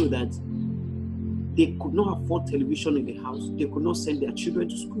much so that they could not afford television in the house. They could not send their children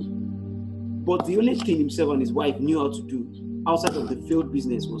to school. But the only thing himself and his wife knew how to do outside of the failed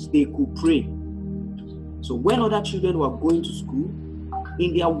business was they could pray. So when other children were going to school,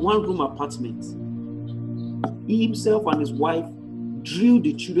 in their one-room apartment, he himself and his wife drilled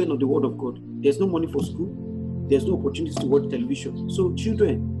the children of the word of God. There's no money for school. There's no opportunity to watch television. So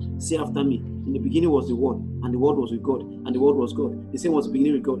children, say after me, in the beginning was the Word, and the Word was with God, and the Word was God. The same was the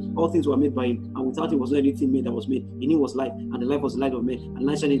beginning with God. All things were made by Him, and without Him was not anything made that was made. In Him was life, and the life was the light of men, and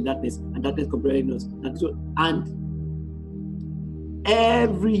light shined in darkness, and darkness comprehended not. And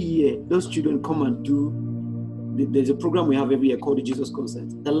every year, those children come and do. There's a program we have every year called the Jesus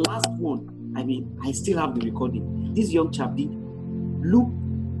Concert. The last one, I still have the recording. This young chap did Luke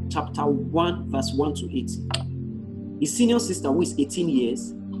chapter 1, verse 1 to 18. His senior sister, who is 18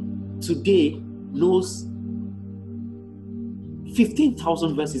 years, today knows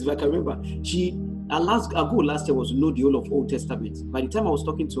 15,000 verses. If I can remember, her goal last year was to know the whole of Old Testament. By the time I was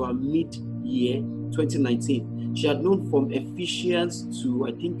talking to her mid-year 2019, she had known from Ephesians to,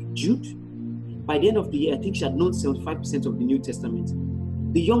 I think, Jude. By the end of the year, I think she had known 75% of the New Testament.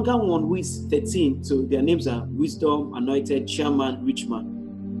 The younger one, who is 13, so their names are Wisdom, Anointed, Chairman,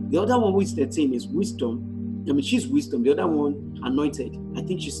 Richman. The other one, who is 13, is Wisdom. She's Wisdom. The other one, Anointed, I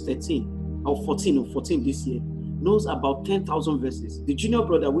think she's 13 or 14 this year, knows about 10,000 verses. The junior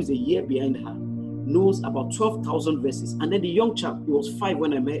brother, who is a year behind her, knows about 12,000 verses. And then the young chap, he was 5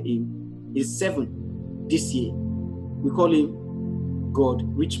 when I met him, is 7 this year. We call him God,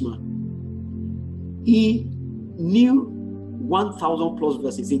 Richman. He knew 1,000 plus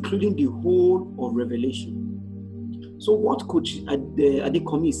verses, including the whole of Revelation. So what Coach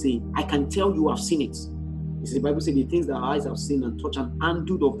Adekomi is saying, I can tell you I've seen it. The Bible says the things that our eyes have seen and touched and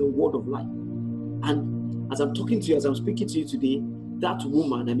handled of the word of life. And as I'm talking to you, as I'm speaking to you today, that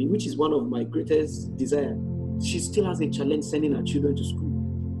woman, which is one of my greatest desires, she still has a challenge sending her children to school.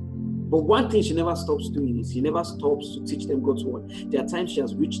 But one thing she never stops doing is she never stops to teach them God's word. There are times she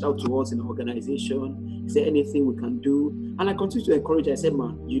has reached out to us in an organization. Is there anything we can do? And I continue to encourage her. I said,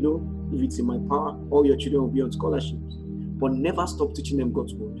 man, if it's in my power, all your children will be on scholarships. But never stop teaching them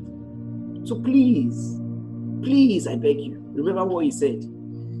God's word. So please, I beg you, remember what he said.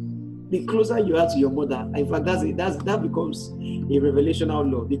 The closer you are to your mother, in fact, that becomes a revelational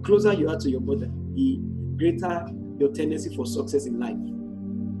law. The closer you are to your mother, the greater your tendency for success in life.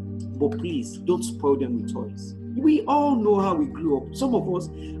 But please, don't spoil them with toys. We all know how we grew up. Some of us,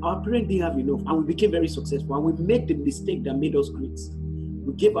 our parents didn't have enough, and we became very successful, and we made the mistake that made us great.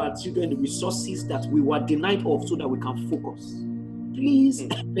 We gave our children the resources that we were denied of so that we can focus. Please,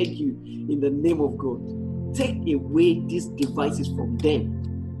 I beg you, in the name of God, take away these devices from them.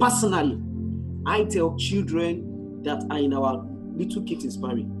 Personally, I tell children that are in our Little Kids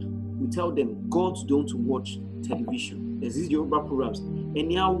Inspiring, we tell them, God don't watch television. There's these Yoruba programs.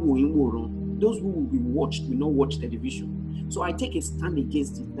 Those who will be watched will not watch television. So I take a stand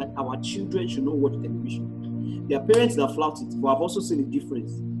against it, that our children should not watch television. There are parents that flout it, but I've also seen a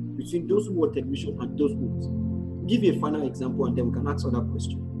difference between those who watch television and those who won't. I'll give you a final example and then we can ask other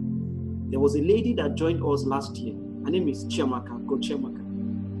questions. There was a lady that joined us last year. Her name is Chiamaka, God Chiamaka.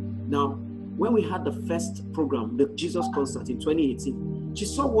 Now, when we had the first program, the Jesus Concert in 2018, she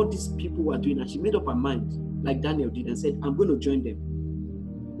saw what these people were doing and she made up her mind, like Daniel did, and said, I'm going to join them.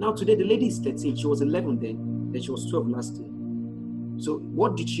 Now today, the lady is 13. She was 11 then she was 12 last year. So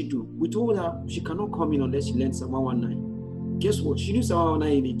what did she do? We told her she cannot come in unless she learns Psalm 119. Guess what? She knew Psalm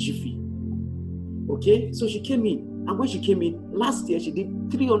 119 in a jiffy. Okay? So she came in. And when she came in, last year, she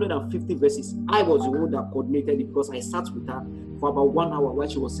did 350 verses. I was the one that coordinated it because I sat with her for about 1 hour while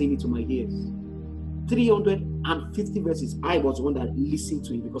she was saying it to my ears. 350 verses. I was the one that listened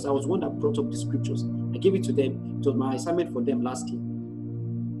to it because I was the one that brought up the scriptures. I gave it to them. It was my assignment for them last year.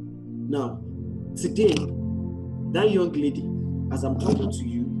 Now, today, that young lady, as I'm talking to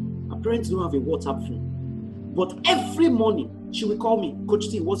you, her parents don't have a WhatsApp phone. But every morning, she will call me, Coach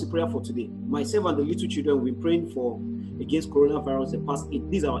T, what's the prayer for today? Myself and the little children will be praying against coronavirus the past 8.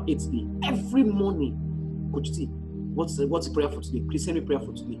 These are our 8th day. Every morning, Coach T, what's the prayer for today? Please send me prayer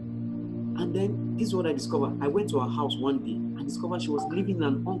for today. And then this is what I discovered. I went to her house one day and discovered she was living in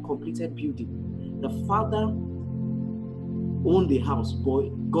an uncompleted building. the father owned the house, but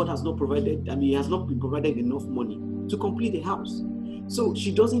God has not provided, he has not been provided enough money to complete the house. So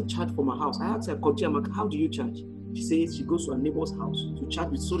she doesn't charge from her house. I asked her, how do you charge? She says she goes to her neighbor's house to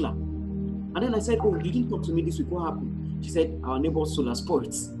charge with solar. And then I said, oh, you didn't talk to me this week, what happened? She said, our neighbor's solar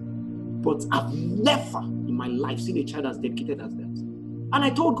spoiled. But I've never in my life seen a child as dedicated as that. And I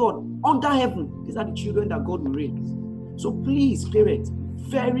told God, under heaven, these are the children that God will raise. So please, parents,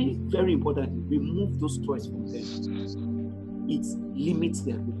 very, very important, remove those toys from them. It limits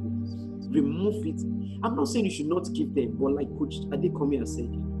their happiness. Remove it. I'm not saying you should not give them, but like Coach Adekomi has said,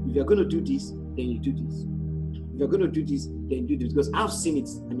 if you're going to do this, then you do this. If you're going to do this, then you do this. Because I've seen it.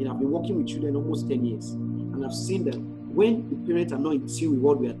 I've been working with children almost 10 years. And I've seen that when the parents are not in tune with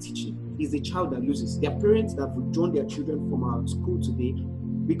what we are teaching, it's the child that loses. There are parents that will join their children from our school today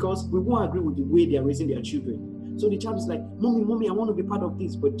because we won't agree with the way they are raising their children. So the child is like, mommy, I want to be part of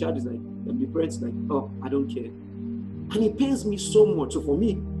this. But the child is like, and the parents is like, oh, I don't care. And it pains me so much. So for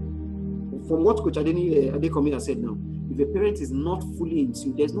me, from what Coach Adekomi has said now, if a parent is not fully in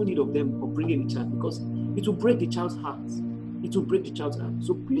tune, there's no need of them of bringing the child because it will break the child's heart. It will break the child's heart.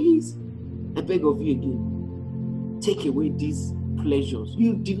 So please, I beg of you again, take away these pleasures.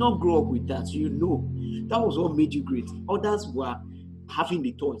 You did not grow up with that. You know, that was what made you great. Others were having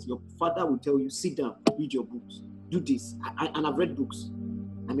the toys. Your father will tell you, sit down, read your books, do this. And I've read books.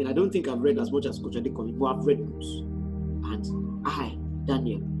 I don't think I've read as much as Coach Adekomi, but I've read books. And I,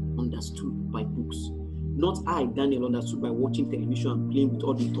 Daniel, understood by books. Not I, Daniel, understood by watching television and playing with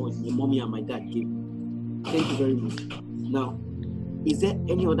all the toys my mommy and my dad gave me. Thank you very much. Now, is there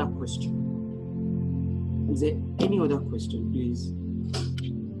any other question? Is there any other question, please?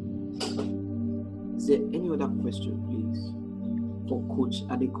 Is there any other question, please? For Coach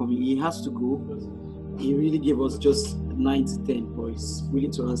Adekomi, he has to go. He really gave us just 9 to 10 points,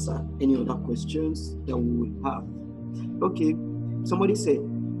 willing to answer any other questions that we will have. Okay, somebody said,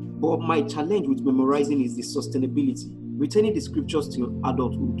 but my challenge with memorizing is the sustainability, returning the scriptures to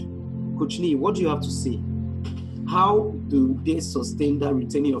adulthood. Coach Nee, what do you have to say? How do they sustain that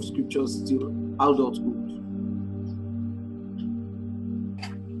returning of scriptures to adulthood?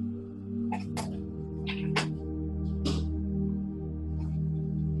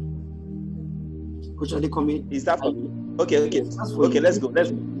 Coach Adekomi, is that for me? Okay, let's go.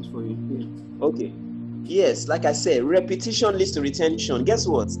 For you. Yeah. Okay. Yes, like I said, repetition leads to retention. Guess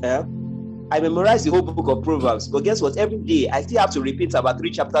what? I memorized the whole book of Proverbs, but guess what? Every day, I still have to repeat about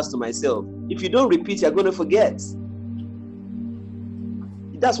 3 chapters to myself. If you don't repeat, you're going to forget.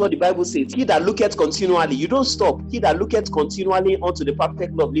 That's what the Bible says. He that looketh continually, you don't stop. He that looketh continually unto the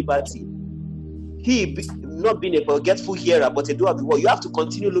perfect law of liberty. Not being a forgetful hearer, but a doer of the word. You have to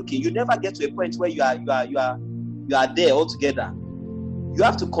continue looking. You never get to a point where you are there altogether. You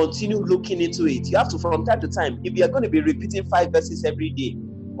have to continue looking into it. You have to, from time to time, if you are going to be repeating 5 verses every day,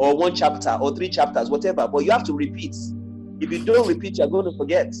 or 1 chapter, or 3 chapters, whatever, but you have to repeat. If you don't repeat, you're going to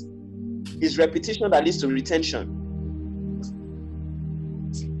forget. It's repetition that leads to retention.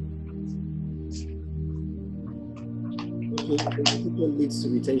 Repetition leads to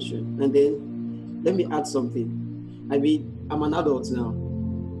retention. And then, let me add something. I'm an adult now,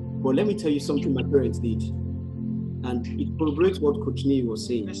 but let me tell you something my parents did. And it corroborates what Coach Nee was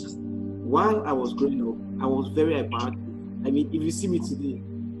saying. While I was growing up, I was very hyperactive. If you see me today,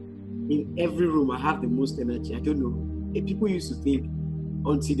 in every room, I have the most energy. I don't know. People used to think,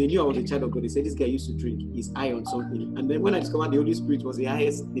 until they knew I was a child of God, they said, this guy used to drink, he's high on something. And then when I discovered the Holy Spirit was the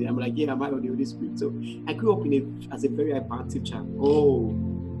highest thing, I'm like, yeah, I'm high on the Holy Spirit. So I grew up as a very hyperactive child. Oh,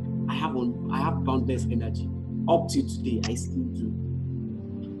 I have boundless energy. Up to today, I still do.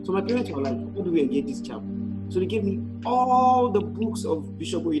 So my parents were like, how do we engage this child? So they gave me all the books of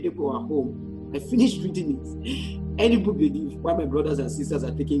Bishop Oyedepo at home. I finished reading it. Any book they give, while my brothers and sisters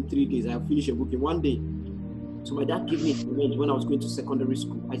are taking 3 days, I finished a book in 1 day. So my dad gave me a challenge when I was going to secondary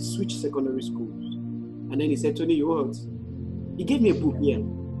school. I switched secondary schools. And then he said, Tony, you what? He gave me a book here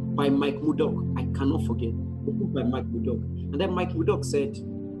by Mike Murdock. I cannot forget. A book by Mike Murdock. And then Mike Murdock said,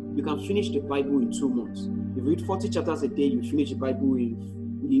 you can finish the Bible in 2 months. If you read 40 chapters a day, you finish the Bible in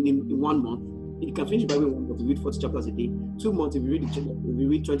 1 month. You can finish the Bible in 1 month if you read 40 chapters a day. 2 months if you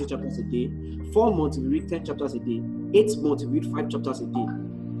read 20 chapters a day. 4 months if you read 10 chapters a day. 8 months if you read 5 chapters a day.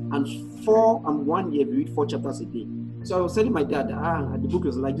 And 1 year if you read 4 chapters a day. So I was telling my dad, the book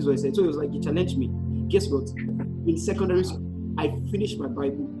was like this, what he said. So he was like, he challenged me. Guess what? In secondary school, I finished my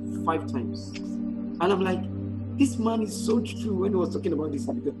Bible 5 times. And I'm like, this man is so true when he was talking about this.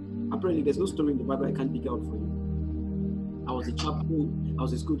 Because apparently there's no story in the Bible I can't dig out for you. I was a chaplain. I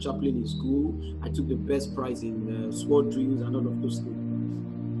was a school chaplain in school. I took the best prize in SWAT drills and all of those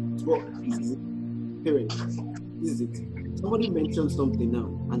things. parents, this is it. Somebody mentioned something now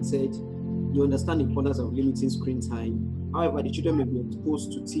and said, you understand the importance of limiting screen time. However, the children may be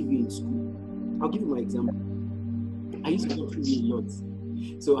exposed to TV in school. I'll give you my example. I used to watch TV a lot.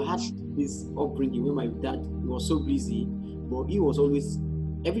 So I had this upbringing where my dad was so busy, but he was always,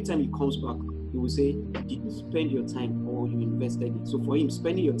 every time he comes back, he will say, did you spend your time or you invested it? So for him,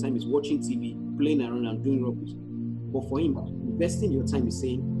 spending your time is watching TV, playing around and doing rubbish. But for him, investing your time is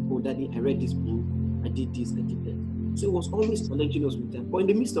saying, oh, daddy, I read this book, I did this, I did that. So it was always challenging us with that. But in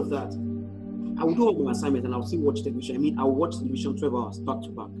the midst of that, I would do all my assignments and I'll still watch television. I mean, I'll watch television 12 hours back to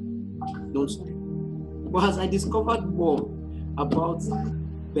back. Don't stop. But as I discovered more about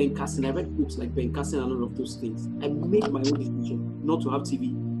Ben Carson, I read books like Ben Carson and all of those things. I made my own decision not to have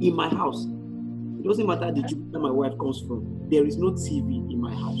TV in my house. It doesn't matter the Jupiter my wife comes from. There is no TV in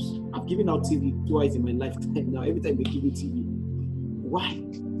my house. I've given out TV twice in my lifetime now. Every time they give me TV. Why?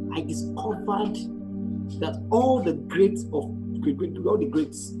 I discovered that all the greats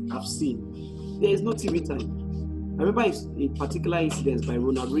I've seen, there is no TV time. I remember a particular incident by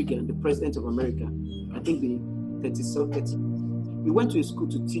Ronald Reagan, the president of America. I think the 30s. He went to a school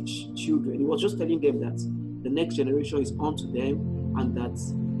to teach children. He was just telling them that the next generation is on to them and that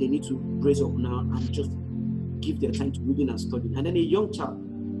they need to raise up now and just give their time to reading and studying. And then a young child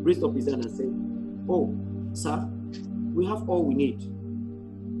raised up his hand and said, oh, sir, we have all we need.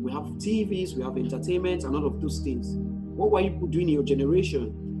 We have TVs, we have entertainment and all of those things. What were you doing in your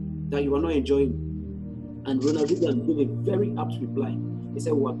generation that you are not enjoying? And Ronald Reagan gave a very apt reply. He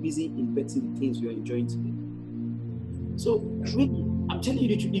said, we are busy inventing the things we are enjoying today. So really, I'm telling you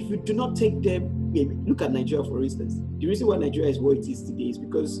the truth, if you do not take them, look at Nigeria for instance. The reason why Nigeria is what it is today is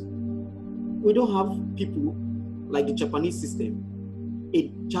because we don't have people like the Japanese system.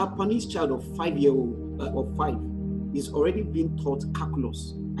 A Japanese child of 5 years old, or 5, is already being taught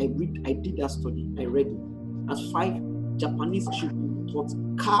calculus. I did that study, I read it. As 5, Japanese children taught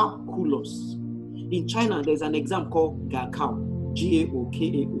calculus. In China, there's an exam called Gaokao,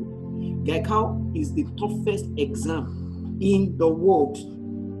 Gaokao. Gaokao is the toughest exam in the world.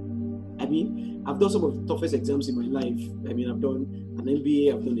 I mean, I've done some of the toughest exams in my life. I mean, I've done an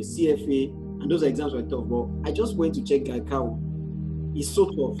MBA, I've done a CFA, and those exams were tough. But I just went to check Gaokao. It's so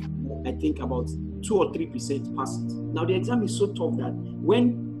tough. I think about 2 or 3% pass it. Now, the exam is so tough that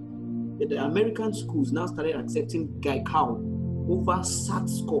when the American schools now started accepting Gaokao over SAT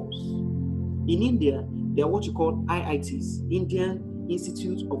scores, in India, they are what you call IITs, Indian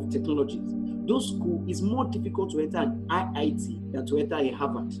Institute of Technologies. Those schools is more difficult to enter an IIT than to enter a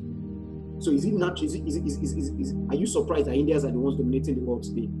Harvard. So is it not? Are you surprised that Indians are the ones dominating the world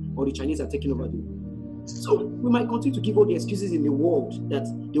today, or the Chinese are taking over the world? So we might continue to give all the excuses in the world that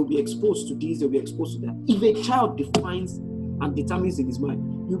they'll be exposed to this, they'll be exposed to that. If a child defines and determines in his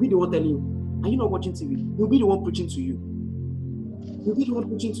mind, you'll be the one telling him, are you not watching TV? You'll be the one preaching to you. You'll be the one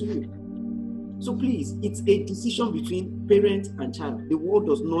preaching to you. So please, it's a decision between parent and child. The world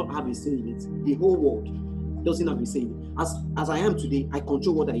does not have a say in it. The whole world doesn't have a say in it. As I am today, I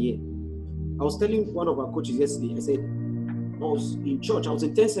control what I hear. I was telling one of our coaches yesterday, I said, I was in church, I was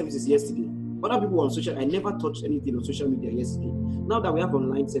in 10 services yesterday. Other people were on social, I never touched anything on social media yesterday. Now that we have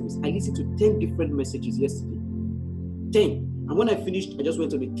online service, I listened to 10 different messages yesterday. 10. And when I finished, I just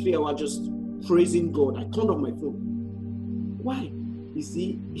went on a 3-hour just praising God. I turned off my phone. Why? You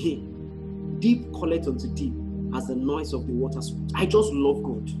see, deep calleth unto deep as the noise of the waters. I just love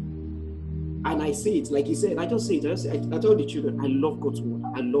God. And I say it, like he said, I just say it. I tell the children, I love God's word.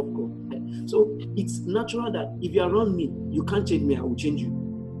 I love God. So it's natural that if you're around me, you can't change me, I will change you.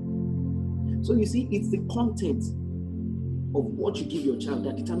 So you see, it's the content of what you give your child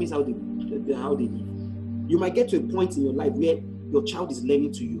that determines how they live. You might get to a point in your life where your child is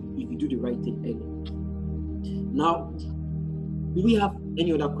learning to you if you do the right thing early. Now, do we have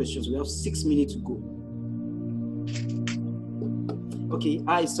any other questions? We have 6 minutes to go. Okay,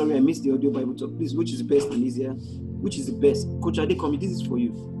 sorry, I missed the audio Bible talk. Please, which is the best and easier? Which is the best? Coach Adekomi, this is for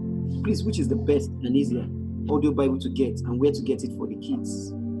you. Please, which is the best and easier audio Bible to get and where to get it for the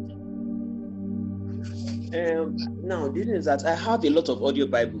kids? Now, the thing is that I have a lot of audio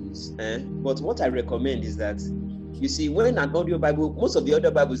Bibles, but what I recommend is that, you see, when an audio Bible, most of the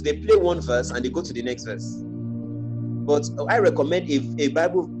audio Bibles, they play one verse and they go to the next verse. But I recommend a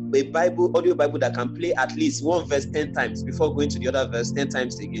audio Bible that can play at least one verse 10 times before going to the other verse 10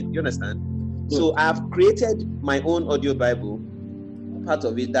 times again. You understand? Yeah. So I have created my own audio Bible, part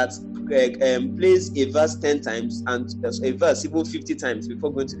of it that plays a verse 10 times and a verse even 50 times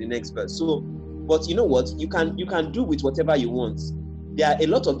before going to the next verse. So, but you know what? You can do with whatever you want. There are a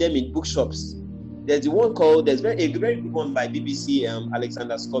lot of them in bookshops. There's the one called, there's a very good one by BBC,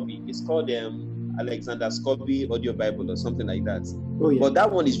 Alexander Scobie. It's called Alexander Scobie Audio Bible or something like that. Oh, yeah. But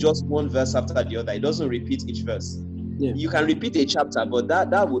that one is just one verse after the other. It doesn't repeat each verse. Yeah. You can repeat a chapter, but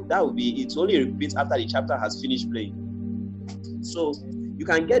that would be, it only repeats after the chapter has finished playing. So you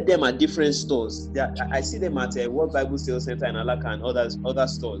can get them at different stores. I see them at World Bible Sales Center in Alaka and other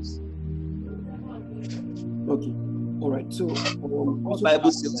stores. Okay. All right. So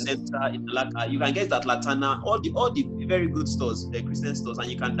Bible Sales Center in Alaka. You can get it at Latana, all the very good stores, the Christian stores, and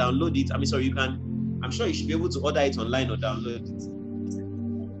you can download it. I'm sure you should be able to order it online or download it.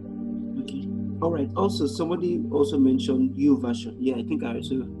 Okay. All right. Also, somebody also mentioned YouVersion. Yeah, I think I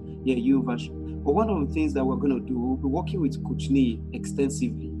also YouVersion. But one of the things that we're going to do, we'll be working with Coach Nee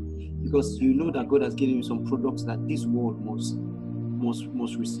extensively, because you know that God has given you some products that this world must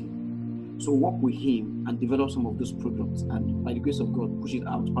receive. So work with him and develop some of those products, and by the grace of God, push it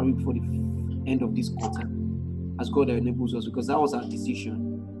out probably before the end of this quarter, as God enables us, because that was our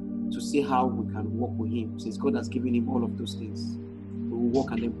decision to see how we can work with him, since God has given him all of those things. We will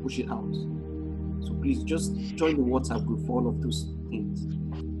work and then push it out. So please just join the WhatsApp group for all of those things.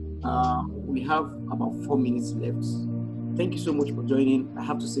 We have about 4 minutes left. Thank you so much for joining. I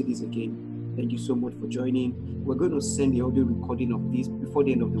have to say this again. Thank you so much for joining. We're going to send the audio recording of this before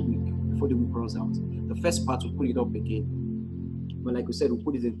the end of the week, before the week runs out. The first part, we'll put it up again. But like we said, we'll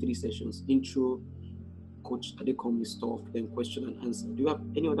put it in 3 sessions. Intro, Coach Adekomi stuff, then question and answer. Do you have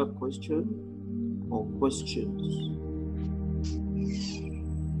any other question or questions?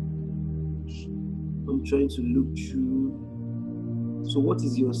 I'm trying to look through. So what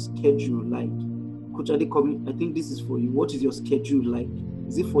is your schedule like? Coach Adekomi, I think this is for you. What is your schedule like?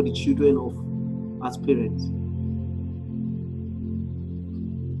 Is it for the children of as parents?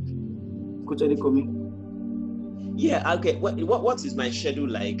 Coach Adekomi? Yeah, okay. What is my schedule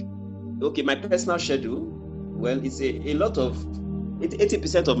like? Okay, my personal schedule. Well, it's a lot of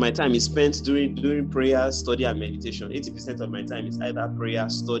 80% of my time is spent during prayer, study, and meditation. 80% of my time is either prayer,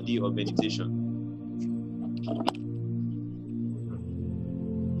 study, or meditation.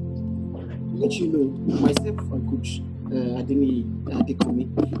 Let you know, myself and Coach Adekomi,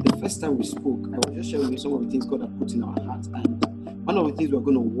 the first time we spoke, I was just sharing with you some of the things God has put in our hearts, and one of the things we're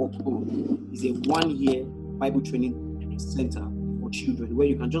going to work on is a 1-year Bible training center for children, where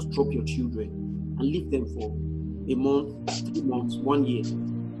you can just drop your children and leave them for a month, 3 months, 1 year,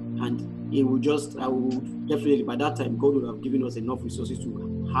 and it will I will definitely, by that time, God will have given us enough resources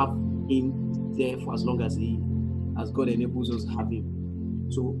to have him there for as long as God enables us to have him.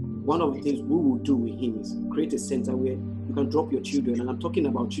 So one of the things we will do with him is create a center where you can drop your children, and I'm talking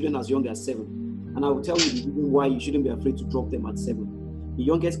about children as young as 7. And I will tell you the reason why you shouldn't be afraid to drop them at 7. The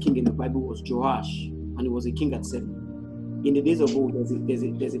youngest king in the Bible was Joash, and he was a king at 7. In the days of old, there's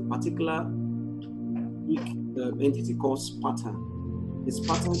a particular big entity called Spartan. The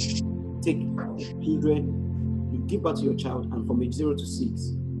Spartans take children, you give birth to your child, and from age 0 to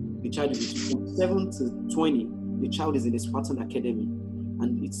 6, the child is from 7 to 20, the child is in the Spartan Academy.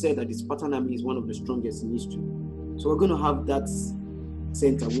 And it's said that the Spartan army is one of the strongest in history. So we're going to have that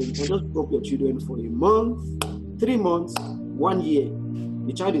center where you can just drop your children for a month, 3 months, 1 year.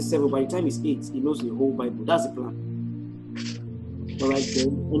 The child is 7, by the time he's 8, he knows the whole Bible. That's the plan. All right,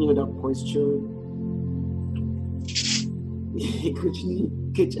 then. Any other question?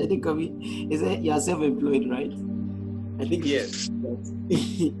 Coach Adekomi, is that you are self-employed, right? I think yes.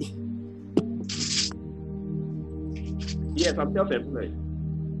 Yes, I'm self-employed.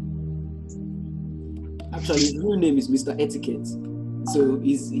 Actually, his real name is Mr. Etiquette. So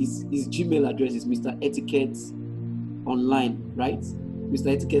his Gmail address is Mr. Etiquette Online, right? Mr.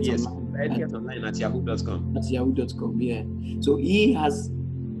 Etiquette yes, Online. Etiquette Online at yahoo.com. At yahoo.com, yeah. So he has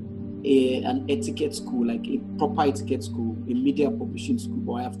an etiquette school, like a proper etiquette school, a media publishing school.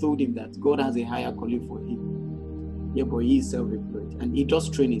 But I have told him that God has a higher calling for him. Yeah, but he is self-employed and he does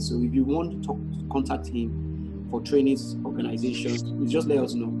training. So if you want to contact him for trainings, organizations, please just let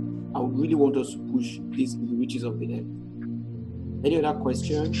us know. I would really want us to push this in the reaches of the earth. Any other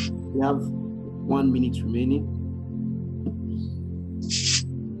questions? We have 1 minute remaining.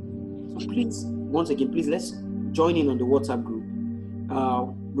 So please, once again, please let's join in on the WhatsApp group.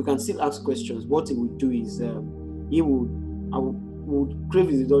 We can still ask questions. What he would do is I would crave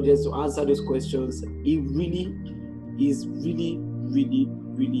his indulgence to answer those questions. He really is really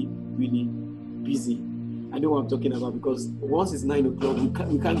busy. I know what I'm talking about, because once it's 9 o'clock, we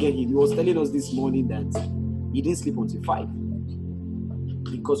can't get him. He was telling us this morning that he didn't sleep until 5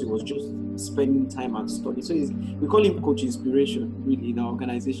 because he was just spending time and study. So we call him Coach Inspiration, really, in our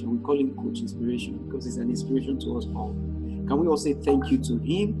organization. We call him Coach Inspiration because he's an inspiration to us all. Can we all say thank you to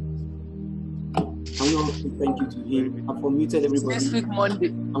him? Can we all say thank you to him? I've unmuted everybody. Next week, Monday.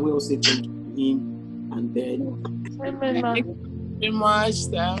 Can we all say thank you to him? him, and then. Amen, Thank ma'am. you very much.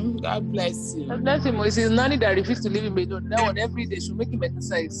 God bless you. God bless him. It's his nanny that refused to leave him alone. That one every day should make him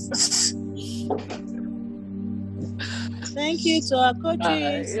exercise. Thank you to our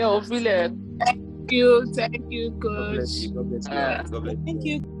coaches. Thank you, God coach. bless you. God bless you. God bless you. Thank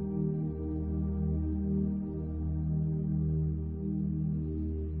you.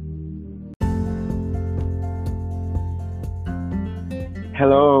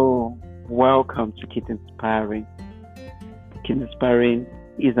 Hello, welcome to Kid Inspiring. Kid Inspiring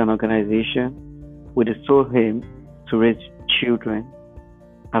is an organization with the sole aim to raise children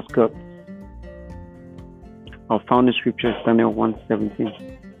as gods. Our founding scripture is Daniel 1:17.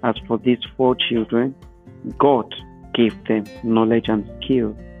 As for these 4 children, God gave them knowledge and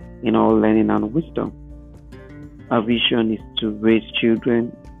skill in all learning and wisdom. Our vision is to raise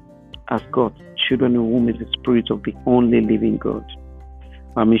children as gods, children in whom is the spirit of the only living God.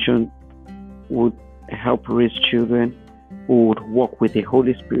 Our mission would help raise children who would walk with the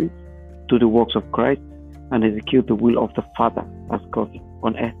Holy Spirit, do the works of Christ, and execute the will of the Father as God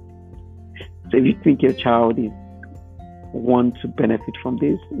on earth. So if you think your child is want to benefit from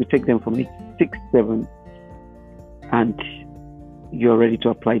this, we take them from age 6, 7, and you're ready to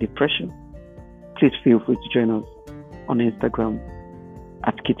apply the pressure. Please feel free to join us on Instagram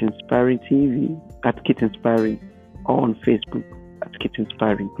at Kid Inspiring TV, at Kid Inspiring, or on Facebook at Kid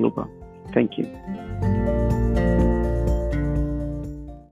Inspiring Global. Thank you.